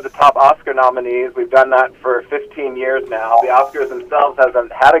for the top Oscar nominees. We've done that for 15 years now. The Oscars themselves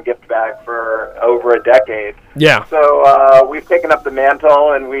hasn't had a gift bag for over a decade. Yeah. So we've taken up the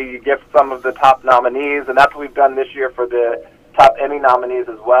mantle, and we gift some of the top nominees, and that's what we've done this year for the top Emmy nominees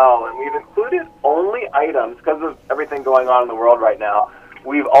as well. And we've included only items, because of everything going on in the world right now,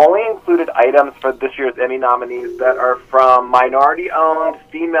 we've only included items for this year's Emmy nominees that are from minority-owned,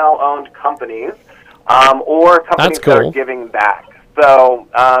 female-owned companies, or companies that are giving back. So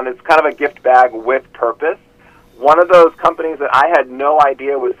it's kind of a gift bag with purpose. One of those companies that I had no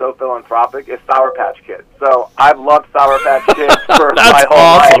idea was so philanthropic is Sour Patch Kids. So I've loved Sour Patch Kids for my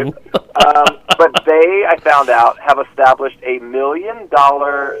whole life. But they, I found out, have established a $1 million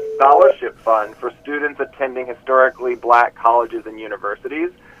scholarship fund for students attending historically black colleges and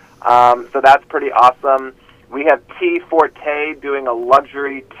universities. So that's pretty awesome. We have Tea Forte doing a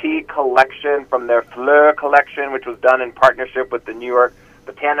luxury tea collection from their Fleur collection, which was done in partnership with the New York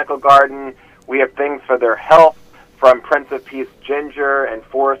Botanical Garden. We have things for their health from Prince of Peace Ginger and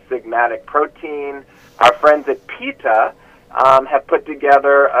 4-Sigmatic Protein. Our friends at PETA have put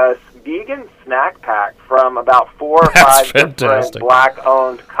together a vegan snack pack from about 4 or 5 different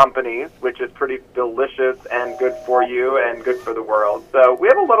black-owned companies, which is pretty delicious and good for you and good for the world. So we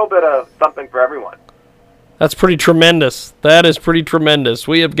have a little bit of something for everyone. That's pretty tremendous. That is pretty tremendous.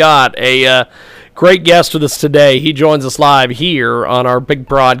 We have got a great guest with us today. He joins us live here on our big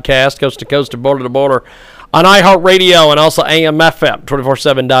broadcast, coast to coast and border to border, on iHeartRadio and also AM/FM,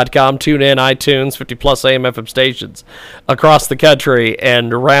 247.com, TuneIn, iTunes, 50-plus AM/FM stations across the country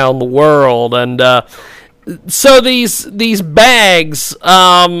and around the world. And so these bags,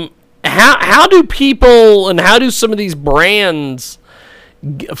 how do people and how do some of these brands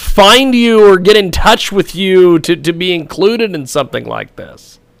find you or get in touch with you to be included in something like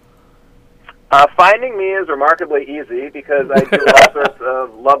this? Finding me is remarkably easy because I do all sorts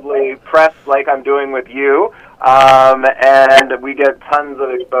of lovely press like I'm doing with you, and we get tons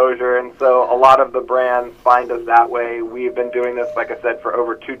of exposure, and so a lot of the brands find us that way. We've been doing this, like I said, for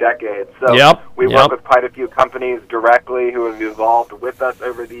over 2 decades. So we work with quite a few companies directly who have evolved with us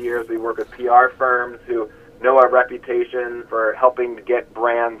over the years. We work with PR firms who know our reputation for helping to get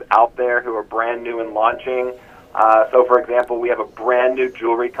brands out there who are brand new and launching. So, for example, we have a brand new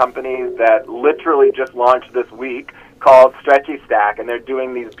jewelry company that literally just launched this week called Stretchy Stack, and they're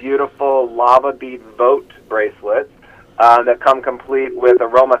doing these beautiful lava bead vote bracelets that come complete with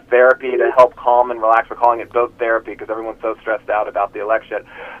aromatherapy to help calm and relax. We're calling it vote therapy because everyone's so stressed out about the election.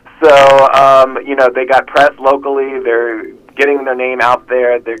 So, they got press locally. They're getting their name out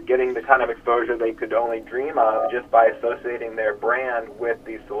there. They're getting the kind of exposure they could only dream of just by associating their brand with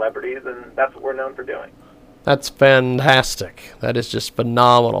these celebrities, and that's what we're known for doing. That's fantastic. That is just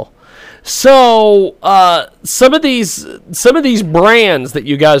phenomenal. So, some of these brands that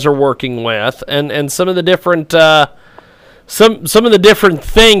you guys are working with, and some of the different some of the different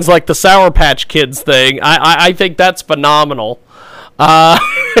things like the Sour Patch Kids thing, I think that's phenomenal.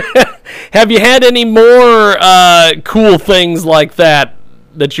 Have you had any more cool things like that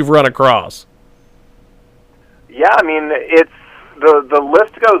you've run across? Yeah, I mean, it's the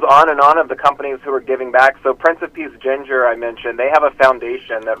list goes on and on of the companies who are giving back. So Prince of Peace Ginger, I mentioned, they have a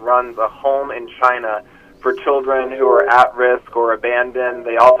foundation that runs a home in China for children who are at risk or abandoned.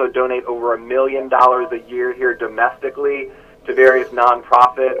 They also donate over $1 million a year here domestically to various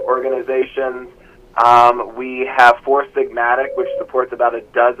nonprofit organizations. We have 4-Sigmatic, which supports about a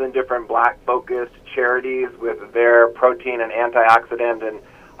dozen different black-focused charities with their protein and antioxidant and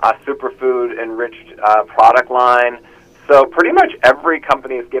superfood-enriched product line. So pretty much every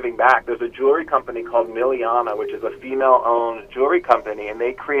company is giving back. There's a jewelry company called Miliana, which is a female-owned jewelry company, and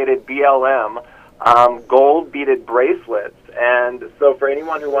they created BLM gold-beaded bracelets. And so for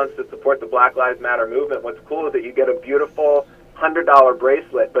anyone who wants to support the Black Lives Matter movement, what's cool is that you get a beautiful $100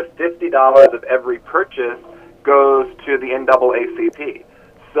 bracelet, but $50 of every purchase goes to the NAACP.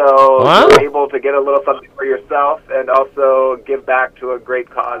 So you're able to get a little something for yourself and also give back to a great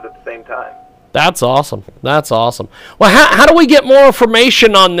cause at the same time. That's awesome. That's awesome. Well, how do we get more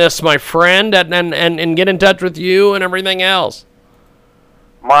information on this, my friend, and get in touch with you and everything else?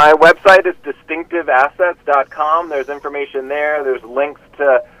 My website is distinctiveassets.com. There's information there. There's links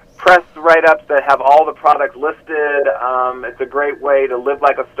to press write-ups that have all the products listed. It's a great way to live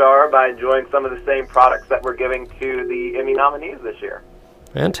like a star by enjoying some of the same products that we're giving to the Emmy nominees this year.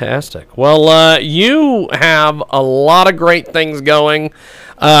 Fantastic. Well, you have a lot of great things going.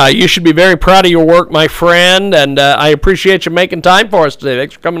 You should be very proud of your work, my friend, and I appreciate you making time for us today.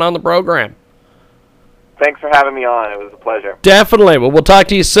 Thanks for coming on the program. Thanks for having me on. It was a pleasure. Definitely. Well, we'll talk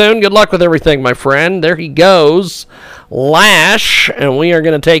to you soon. Good luck with everything, my friend. There he goes, Lash, and we are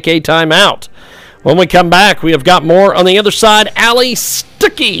going to take a time out. When we come back, we have got more on the other side. Allie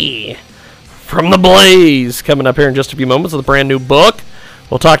Stuckey from The Blaze coming up here in just a few moments with a brand new book.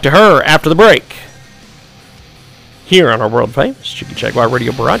 We'll talk to her after the break here on our world-famous Jiggy Jaguar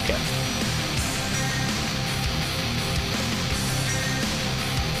radio broadcast.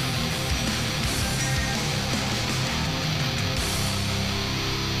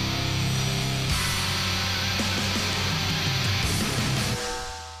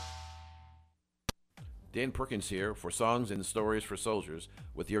 Dan Perkins here for Songs and Stories for Soldiers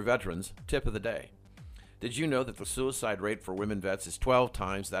with your Veterans Tip of the Day. Did you know that the suicide rate for women vets is 12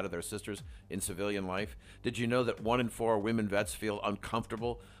 times that of their sisters in civilian life? Did you know that 1 in 4 women vets feel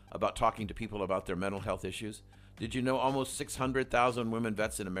uncomfortable about talking to people about their mental health issues? Did you know almost 600,000 women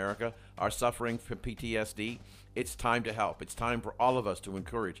vets in America are suffering from PTSD? It's time to help. It's time for all of us to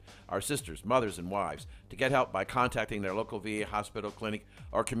encourage our sisters, mothers, and wives to get help by contacting their local VA hospital, clinic,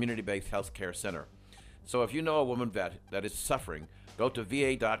 or community-based health care center. So if you know a woman vet that is suffering, go to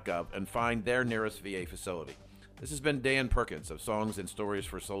va.gov and find their nearest VA facility. This has been Dan Perkins of Songs and Stories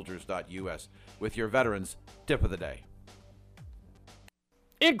for Soldiers.us with your Veterans Tip of the Day.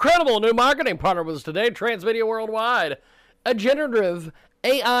 Incredible new marketing partner with us today, Transmedia Worldwide, a generative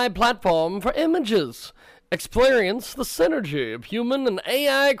AI platform for images. Experience the synergy of human and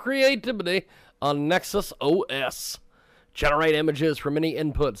AI creativity on Nexus OS. Generate images from any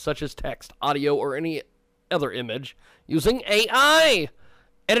inputs such as text, audio, or any other image using AI.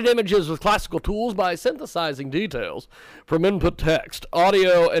 Edit images with classical tools by synthesizing details from input text,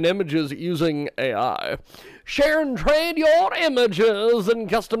 audio, and images using AI. Share and trade your images and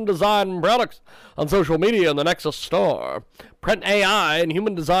custom design products on social media in the Nexus store. Print AI and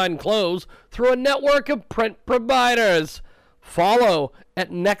human design clothes through a network of print providers. Follow at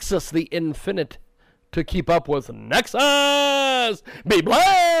Nexus the Infinite to keep up with Nexus. Be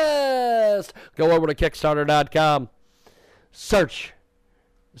blessed. Go over to Kickstarter.com. Search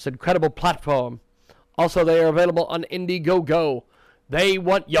this incredible platform. Also, they are available on Indiegogo. They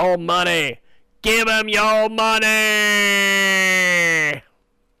want your money. Give them your money.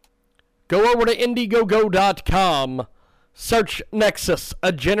 Go over to Indiegogo.com. Search Nexus,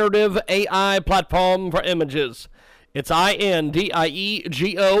 a generative AI platform for images. It's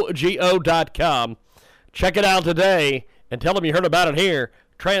INDIEGOGO.com. Check it out today and tell them you heard about it here.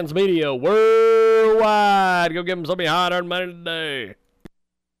 Transmedia Worldwide. Go give them some of your hard-earned money today.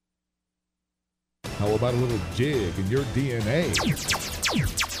 How about a little jig in your DNA?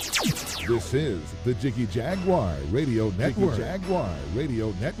 This is the Jiggy Jaguar Radio Network. Jiggy Jaguar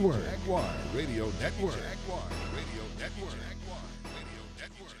Radio Network. Jaguar Radio Network. Jaguar Radio Network.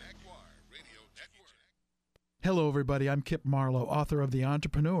 Hello, everybody. I'm Kip Marlowe, author of The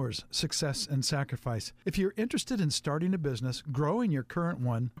Entrepreneurs, Success and Sacrifice. If you're interested in starting a business, growing your current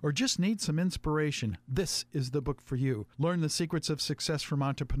one, or just need some inspiration, this is the book for you. Learn the secrets of success from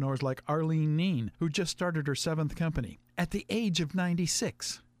entrepreneurs like Arlene Neen, who just started her 7th company at the age of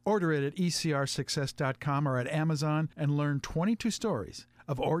 96. Order it at ecrsuccess.com or at Amazon and learn 22 stories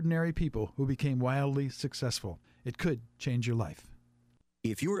of ordinary people who became wildly successful. It could change your life.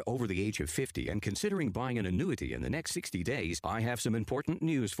 If you're over the age of 50 and considering buying an annuity in the next 60 days, I have some important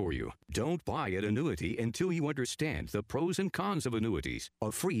news for you. Don't buy an annuity until you understand the pros and cons of annuities.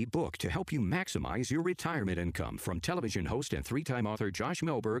 A free book to help you maximize your retirement income from television host and 3-time author Josh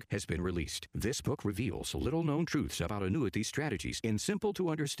Melberg has been released. This book reveals little-known truths about annuity strategies in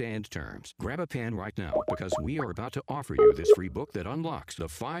simple-to-understand terms. Grab a pen right now because we are about to offer you this free book that unlocks the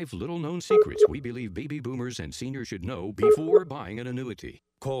 5 little-known secrets we believe baby boomers and seniors should know before buying an annuity.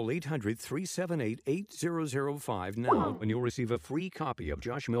 Call 800-378-8005 now and you'll receive a free copy of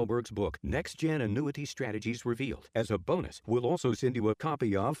Josh Melberg's book, Next Gen Annuity Strategies Revealed. As a bonus, we'll also send you a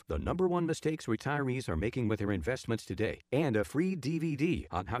copy of The #1 Mistakes Retirees Are Making with Their Investments Today and a free DVD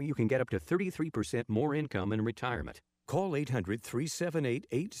on how you can get up to 33% more income in retirement. Call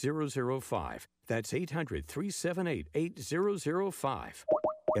 800-378-8005. That's 800-378-8005.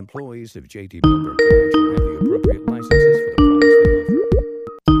 Employees of J.D. Melberg Financial have the appropriate licenses for the products they offer.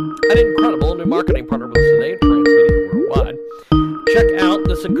 An incredible new marketing partner with us today, Transmedia Worldwide. Check out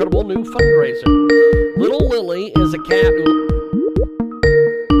this incredible new fundraiser. Little Lily is a cat who...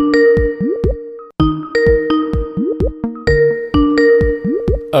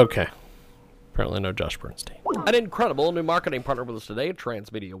 Okay. Apparently no Josh Bernstein. An incredible new marketing partner with us today,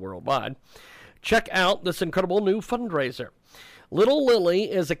 Transmedia Worldwide. Check out this incredible new fundraiser. Little Lily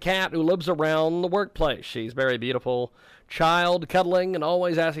is a cat who lives around the workplace. She's very beautiful, child, cuddling, and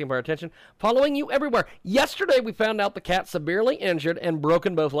always asking for attention, following you everywhere. Yesterday, we found out the cat's severely injured and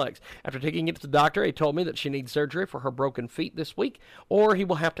broken both legs. After taking it to the doctor, he told me that she needs surgery for her broken feet this week, or he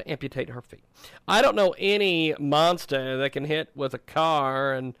will have to amputate her feet. I don't know any monster that can hit with a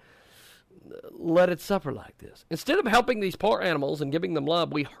car and let it suffer like this. Instead of helping these poor animals and giving them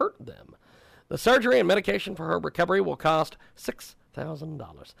love, we hurt them. The surgery and medication for her recovery will cost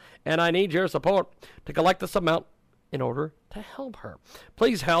 $6,000, and I need your support to collect this amount in order to help her.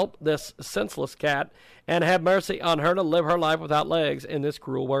 Please help this senseless cat and have mercy on her to live her life without legs in this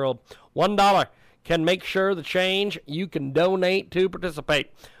cruel world. $1 can make sure the change. You can donate to participate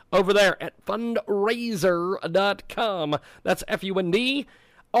over there at fundraiser.com. That's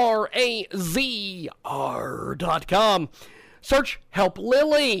FUNDRAZR.com. Search Help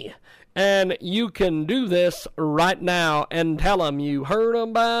Lily. And you can do this right now and tell them you heard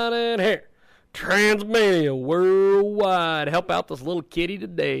about it here. Transmedia Worldwide. Help out this little kitty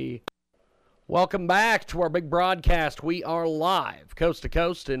today. Welcome back to our big broadcast. We are live, coast to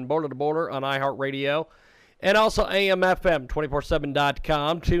coast and border to border on iHeartRadio. And also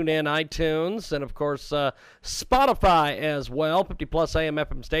AMFM247.com, TuneIn, iTunes, and of course Spotify as well. 50-plus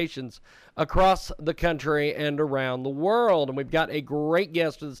AM/FM stations across the country and around the world. And we've got a great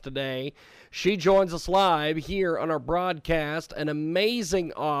guest with us today. She joins us live here on our broadcast, an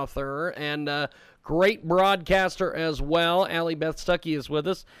amazing author and a great broadcaster as well. Allie Beth Stuckey is with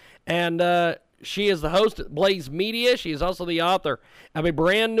us. And she is the host at Blaze Media. She is also the author of a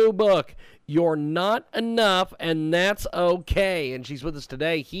brand new book, You're Not Enough, and That's Okay. And she's with us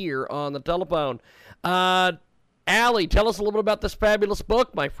today here on the telephone. Allie, tell us a little bit about this fabulous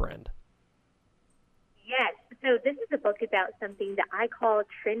book, my friend. Yes. So this is a book about something that I call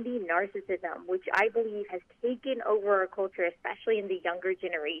trendy narcissism, which I believe has taken over our culture, especially in the younger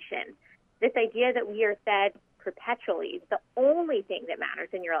generation. This idea that we are fed perpetually, the only thing that matters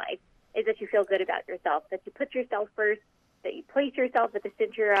in your life is that you feel good about yourself, that you put yourself first, that you place yourself at the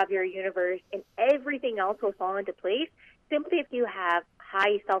center of your universe, and everything else will fall into place simply if you have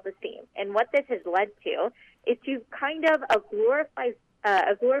high self-esteem. And what this has led to is to kind of a glorified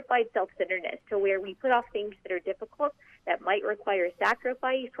self-centeredness, to where we put off things that are difficult, that might require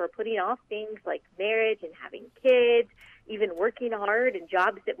sacrifice. We're putting off things like marriage and having kids, even working hard and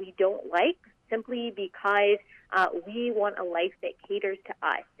jobs that we don't like, simply because we want a life that caters to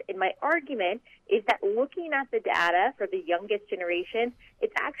us. And my argument is that looking at the data for the youngest generation,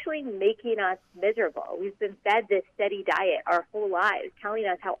 it's actually making us miserable. We've been fed this steady diet our whole lives, telling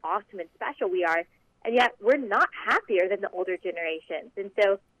us how awesome and special we are, and yet we're not happier than the older generations. And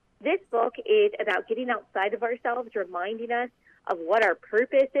so this book is about getting outside of ourselves, reminding us of what our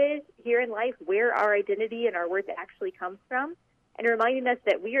purpose is here in life, where our identity and our worth actually comes from, and reminding us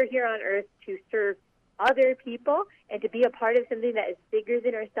that we are here on earth to serve other people and to be a part of something that is bigger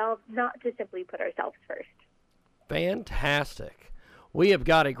than ourselves, not to simply put ourselves first. Fantastic. We have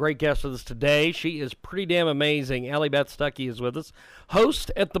got a great guest with us today. She is pretty damn amazing. Allie Beth Stuckey is with us, host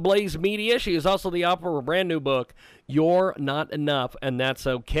at the Blaze Media. She is also the author of a brand new book, You're Not Enough, and That's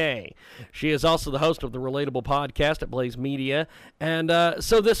Okay. She is also the host of the Relatable podcast at Blaze Media. And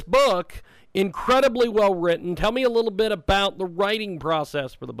so this book, incredibly well written. Tell me a little bit about the writing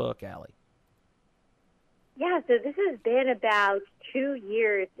process for the book, Allie. Yeah, so this has been about 2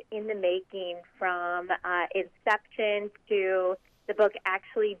 years in the making, from inception to the book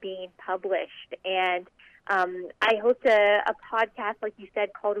actually being published. And I host a podcast, like you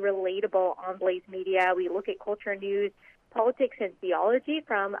said, called Relatable on Blaze Media. We look at culture, news, politics, and theology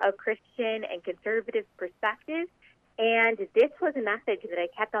from a Christian and conservative perspective. And this was a message that I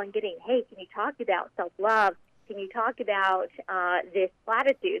kept on getting. Hey, can you talk about self-love? Can you talk about this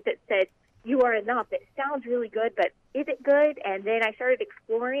platitude that said, you are enough? It sounds really good, but is it good? And then I started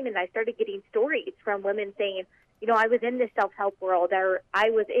exploring, and I started getting stories from women saying, you know, I was in this self-help world, or I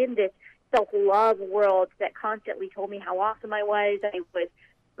was in this self-love world that constantly told me how awesome I was. I was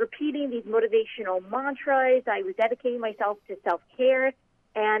repeating these motivational mantras. I was dedicating myself to self-care,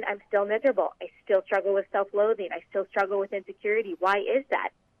 and I'm still miserable. I still struggle with self-loathing. I still struggle with insecurity. Why is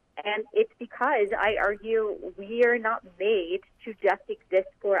that? And it's because, I argue, we are not made to just exist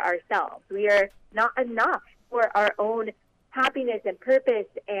for ourselves. We are not enough for our own happiness and purpose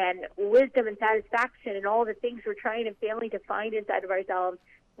and wisdom and satisfaction and all the things we're trying and failing to find inside of ourselves.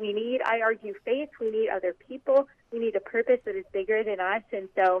 We need, I argue, faith. We need other people. We need a purpose that is bigger than us. And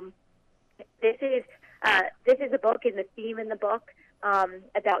so this is a book, and the theme in the book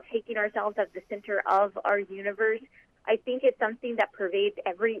about taking ourselves as the center of our universe. I think it's something that pervades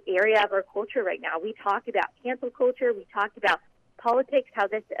every area of our culture right now. We talk about cancel culture. We talk about politics, how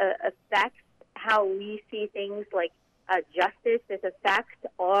this affects how we see things like justice. This affects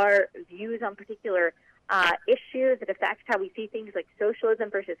our views on particular issues. It affects how we see things like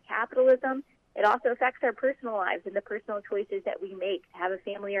socialism versus capitalism. It also affects our personal lives and the personal choices that we make to have a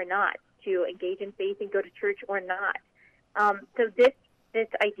family or not, to engage in faith and go to church or not. So this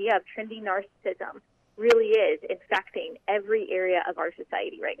idea of trendy narcissism really is infecting every area of our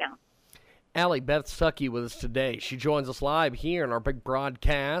society right now. Allie Beth Stuckey with us today. She joins us live here in our big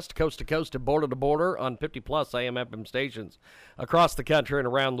broadcast, coast to coast and border to border on 50-plus AM/FM stations across the country and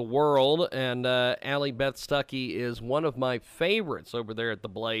around the world. And Allie Beth Stuckey is one of my favorites over there at The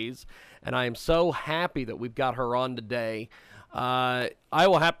Blaze, and I am so happy that we've got her on today. I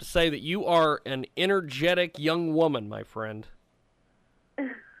will have to say that you are an energetic young woman, my friend.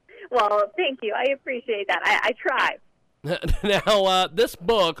 Well, thank you. I appreciate that. I try. Now, this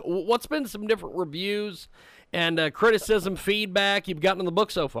book, what's been some different reviews and criticism, feedback you've gotten on the book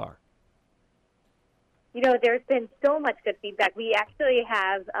so far? You know, there's been so much good feedback. We actually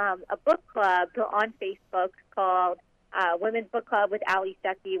have a book club on Facebook called Women's Book Club with Allie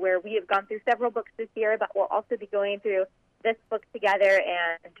Stuckey, where we have gone through several books this year, but we'll also be going through this book together,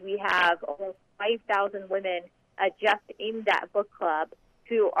 and we have almost 5,000 women just in that book club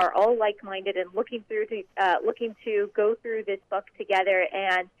who are all like-minded and looking to go through this book together.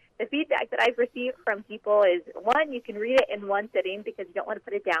 And the feedback that I've received from people is, one, you can read it in one sitting because you don't want to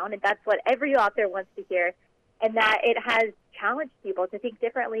put it down, and that's what every author wants to hear, and that it has challenged people to think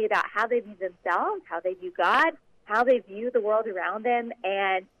differently about how they view themselves, how they view God, how they view the world around them,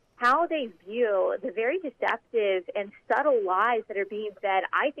 and how they view the very deceptive and subtle lies that are being fed,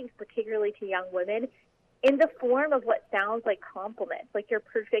 I think particularly to young women, in the form of what sounds like compliments, like you're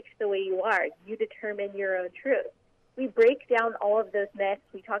perfect the way you are. You determine your own truth. We break down all of those myths.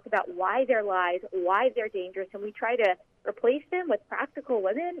 We talk about why they're lies, why they're dangerous, and we try to replace them with practical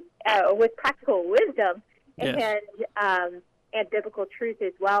with practical wisdom and biblical truth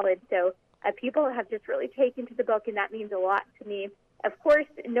as well. And so people have just really taken to the book, and that means a lot to me. Of course,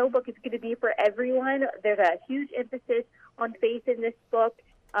 no book is going to be for everyone. There's a huge emphasis on faith in this book.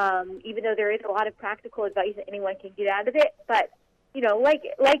 Even though there is a lot of practical advice that anyone can get out of it. But, you know, like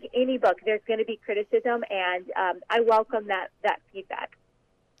any book, there's going to be criticism, and I welcome that feedback.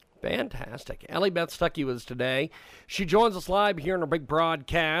 Fantastic. Allie Beth Stuckey with us today. She joins us live here in our big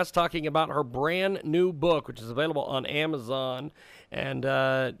broadcast talking about her brand new book, which is available on Amazon. And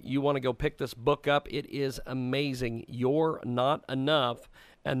you want to go pick this book up. It is amazing. You're Not Enough,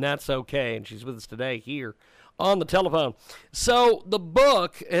 and That's Okay. And she's with us today here on the telephone. So the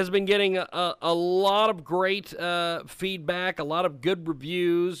book has been getting a lot of great feedback, a lot of good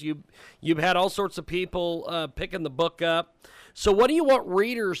reviews. You've had all sorts of people picking the book up. So what do you want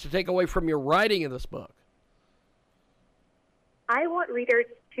readers to take away from your writing of this book? I want readers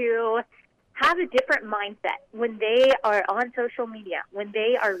to have a different mindset when they are on social media, when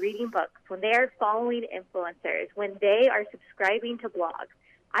they are reading books, when they are following influencers, when they are subscribing to blogs.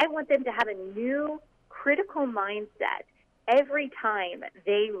 I want them to have a new critical mindset every time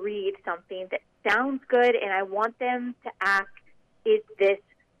they read something that sounds good, and I want them to ask, is this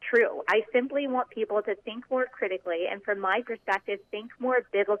true? I simply want people to think more critically, and from my perspective, think more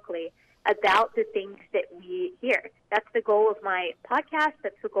biblically about the things that we hear. That's the goal of my podcast.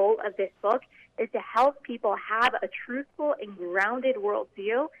 That's the goal of this book, is to help people have a truthful and grounded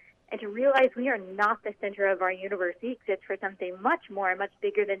worldview and to realize we are not the center of our universe. We exist for something much more, much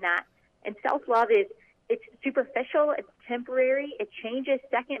bigger than that. And self-love it's superficial, it's temporary, it changes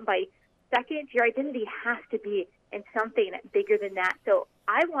second by second. Your identity has to be in something bigger than that. So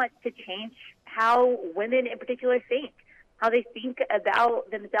I want to change how women in particular think, how they think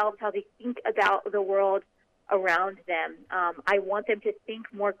about themselves, how they think about the world around them. I want them to think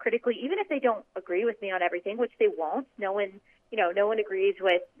more critically, even if they don't agree with me on everything, which they won't. No one agrees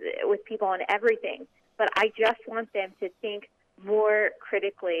with people on everything. But I just want them to think more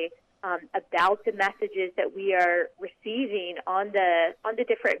critically about the messages that we are receiving on the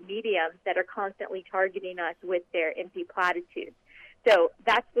different mediums that are constantly targeting us with their empty platitudes. So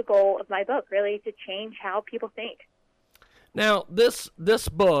that's the goal of my book, really, to change how people think. Now, this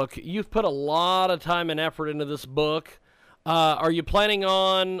book, you've put a lot of time and effort into this book. Are you planning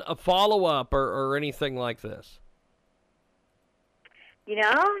on a follow-up or anything like this? You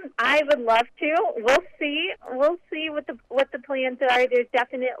know, I would love to. We'll see what the plans are. There's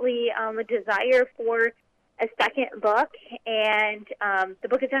definitely a desire for a second book, and the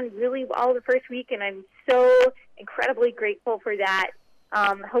book has done really well the first week, and I'm so incredibly grateful for that.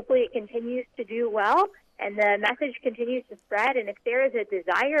 Hopefully it continues to do well, and the message continues to spread, and if there is a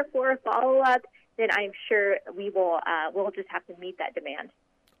desire for a follow-up, then I'm sure we'll just have to meet that demand.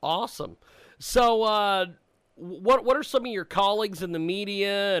 Awesome. So what are some of your colleagues in the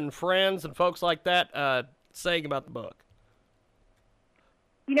media and friends and folks like that saying about the book?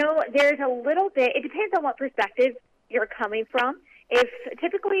 You know, there's a little bit, it depends on what perspective you're coming from. If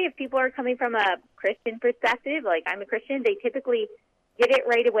people are coming from a Christian perspective, like I'm a Christian, they typically get it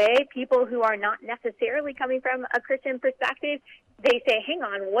right away. People who are not necessarily coming from a Christian perspective, they say, hang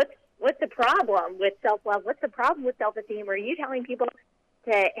on, what's the problem with self-love? What's the problem with self-esteem? Are you telling people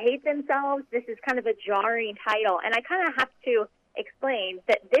to hate themselves? This is kind of a jarring title. And I kind of have to explain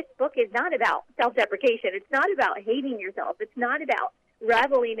that this book is not about self-deprecation. It's not about hating yourself. It's not about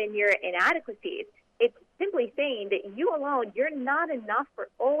reveling in your inadequacies. It's simply saying that you alone, you're not enough for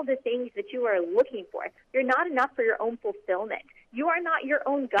all the things that you are looking for. You're not enough for your own fulfillment. You are not your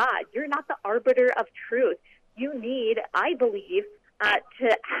own God. You're not the arbiter of truth. You need, I believe,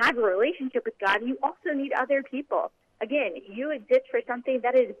 to have a relationship with God. You also need other people. Again, you exist for something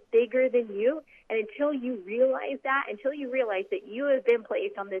that is bigger than you, and until you realize that you have been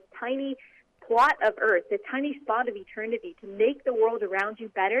placed on this tiny plot of earth, this tiny spot of eternity to make the world around you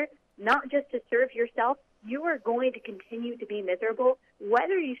better, not just to serve yourself, you are going to continue to be miserable,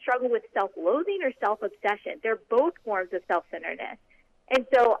 whether you struggle with self-loathing or self-obsession. They're both forms of self-centeredness. And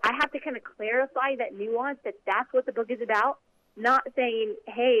so I have to kind of clarify that nuance, that that's what the book is about, not saying,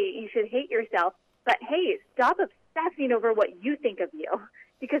 hey, you should hate yourself, but hey, stop obsessing over what you think of you,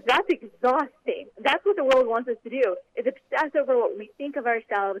 because that's exhausting. That's what the world wants us to do, is obsess over what we think of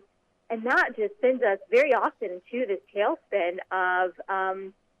ourselves, and that just sends us very often into this tailspin of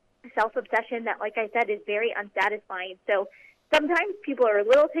self-obsession that, like I said, is very unsatisfying. So sometimes people are a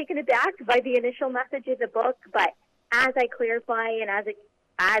little taken aback by the initial message of the book, but as I clarify and as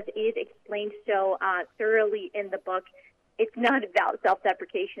is explained so thoroughly in the book, it's not about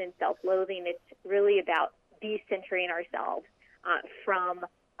self-deprecation and self-loathing. It's really about decentering ourselves from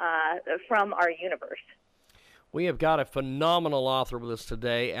our universe. We have got a phenomenal author with us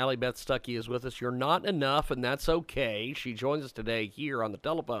today. Allie Beth Stuckey is with us. You're not enough, and that's okay. She joins us today here on the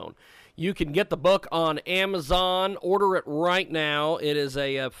telephone. You can get the book on Amazon. Order it right now. It is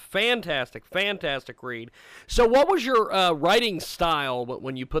a fantastic, fantastic read. So what was your writing style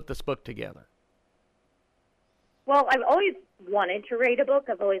when you put this book together? Well, I've always wanted to write a book.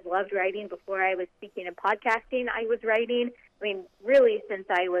 I've always loved writing. Before I was speaking and podcasting, I was writing. I mean, really, since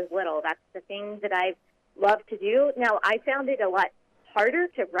I was little, that's the thing that I've loved to do. Now, I found it a lot harder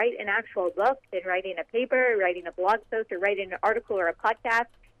to write an actual book than writing a paper, writing a blog post, or writing an article or a podcast.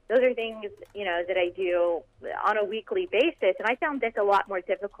 Those are things, that I do on a weekly basis, and I found this a lot more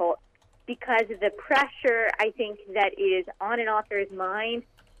difficult because of the pressure, I think, that is on an author's mind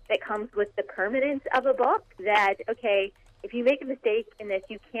that comes with the permanence of a book, that, okay, if you make a mistake in this,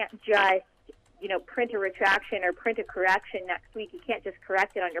 you can't just, print a retraction or print a correction next week. You can't just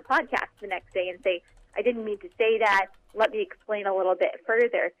correct it on your podcast the next day and say, I didn't mean to say that. Let me explain a little bit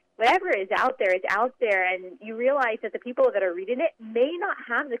further. Whatever is out there, and you realize that the people that are reading it may not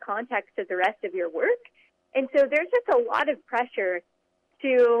have the context of the rest of your work. And so there's just a lot of pressure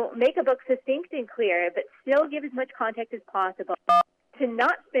to make a book succinct and clear, but still give as much context as possible, to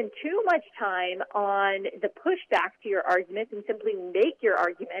not spend too much time on the pushback to your arguments and simply make your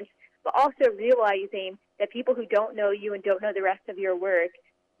arguments, but also realizing that people who don't know you and don't know the rest of your work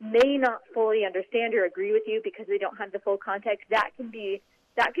may not fully understand or agree with you because they don't have the full context. That can be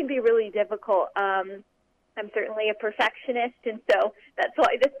really difficult. I'm certainly a perfectionist, and so that's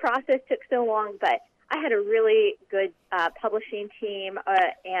why this process took so long. But I had a really good publishing team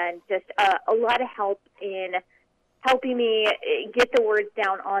and just a lot of help in helping me get the words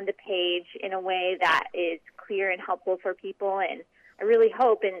down on the page in a way that is clear and helpful for people. And I really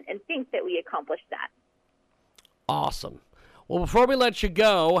hope and think that we accomplished that. Awesome. Well, before we let you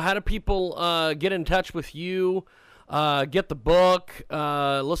go, how do people get in touch with you, get the book,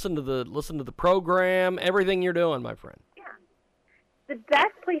 listen to the program, everything you're doing, my friend? Yeah. The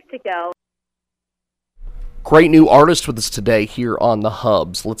best place to go. Great new artist with us today here on the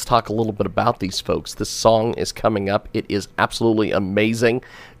Hubs. Let's talk a little bit about these folks. This song is coming up. It is absolutely amazing.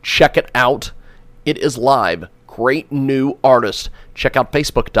 Check it out. It is live. Great new artist. Check out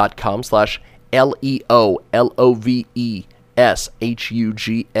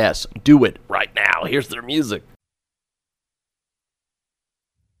Facebook.com/LEOLOVESHUGS. Do it right now. Here's their music.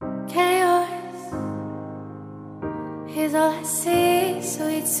 Chaos is all I see.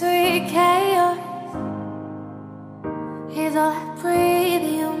 Sweet, sweet chaos. He's all I breathe,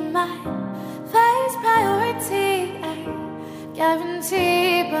 you're my first priority. I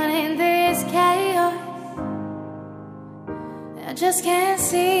guarantee, but in this chaos, I just can't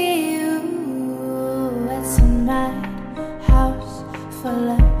see you. It's a madhouse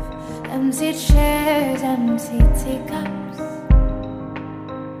full of empty chairs, empty teacups.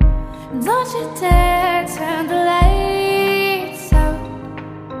 Don't you dare turn the lights out.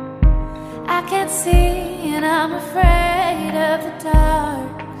 I can't see and I'm afraid of the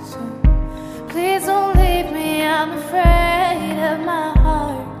dark. So please don't leave me, I'm afraid of my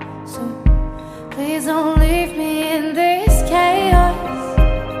heart. So please don't leave me in this chaos.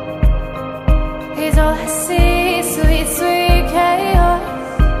 He's all I see, sweet, sweet chaos.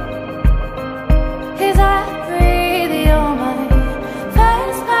 He's all I breathe, you're my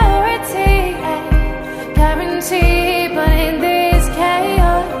first priority. I guarantee, but in this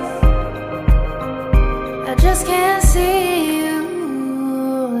chaos, I just can't see you.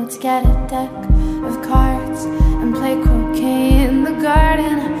 Let's get a deck of cards and play croquet in the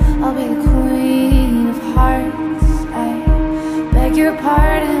garden. I'll be the queen of hearts. I beg your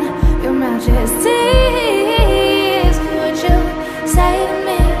pardon, your majesty. Would you say to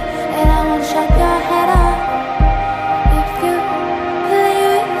me that I won't chop your head off if you play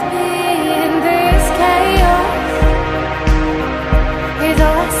with me in this chaos? Here's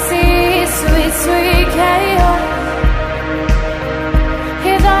all I see, sweet, sweet chaos.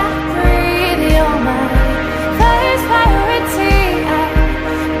 Here's all I breathe, you're my first priority. I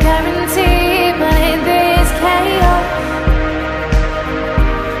guarantee, but in this chaos,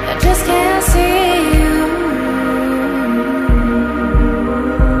 I just can't see you.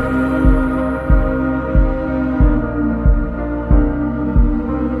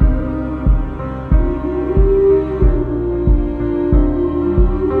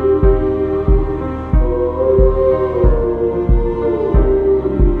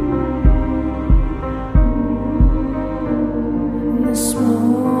 The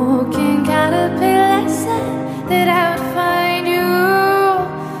smoking caterpillar said that I would find you,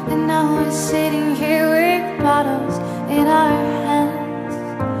 and now we're sitting here with bottles in our hands.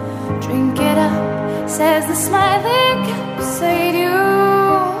 Drink it up, says the smiling capside you.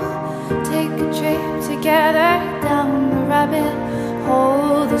 Take a trip together down the rabbit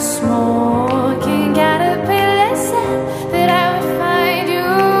hole. The smoking caterpillar said that I would find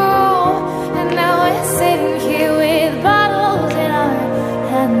you, and now we're sitting here with bottles in our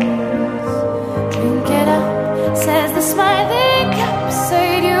hands. Drink it up, says the smiling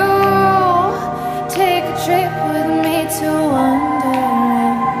capside you. Take a trip with me to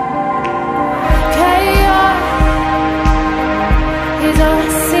Wonderland. Chaos is all I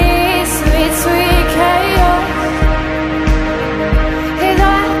see, sweet, sweet chaos. Is all I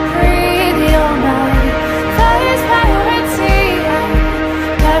breathe, you're my first priority. I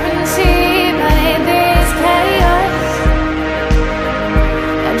guarantee, but in this chaos,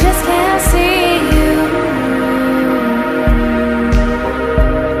 I just can't see you.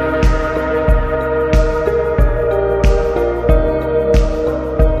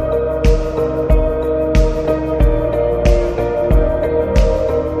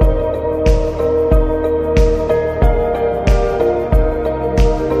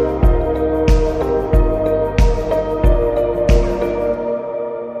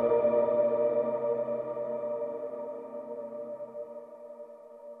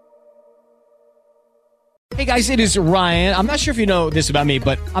 Hey guys, it is Ryan. I'm not sure if you know this about me,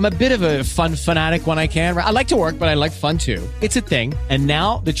 but I'm a bit of a fun fanatic when I can. I like to work, but I like fun too. It's a thing. And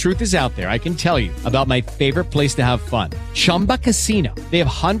now the truth is out there. I can tell you about my favorite place to have fun. Chumba Casino. They have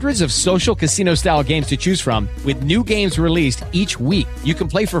hundreds of social casino style games to choose from with new games released each week. You can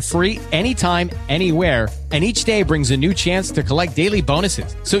play for free anytime, anywhere. And each day brings a new chance to collect daily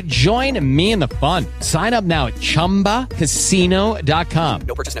bonuses. So join me in the fun. Sign up now at ChumbaCasino.com.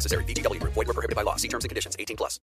 No purchase necessary. VGW Group. Void where prohibited by law. See terms and conditions. 18+.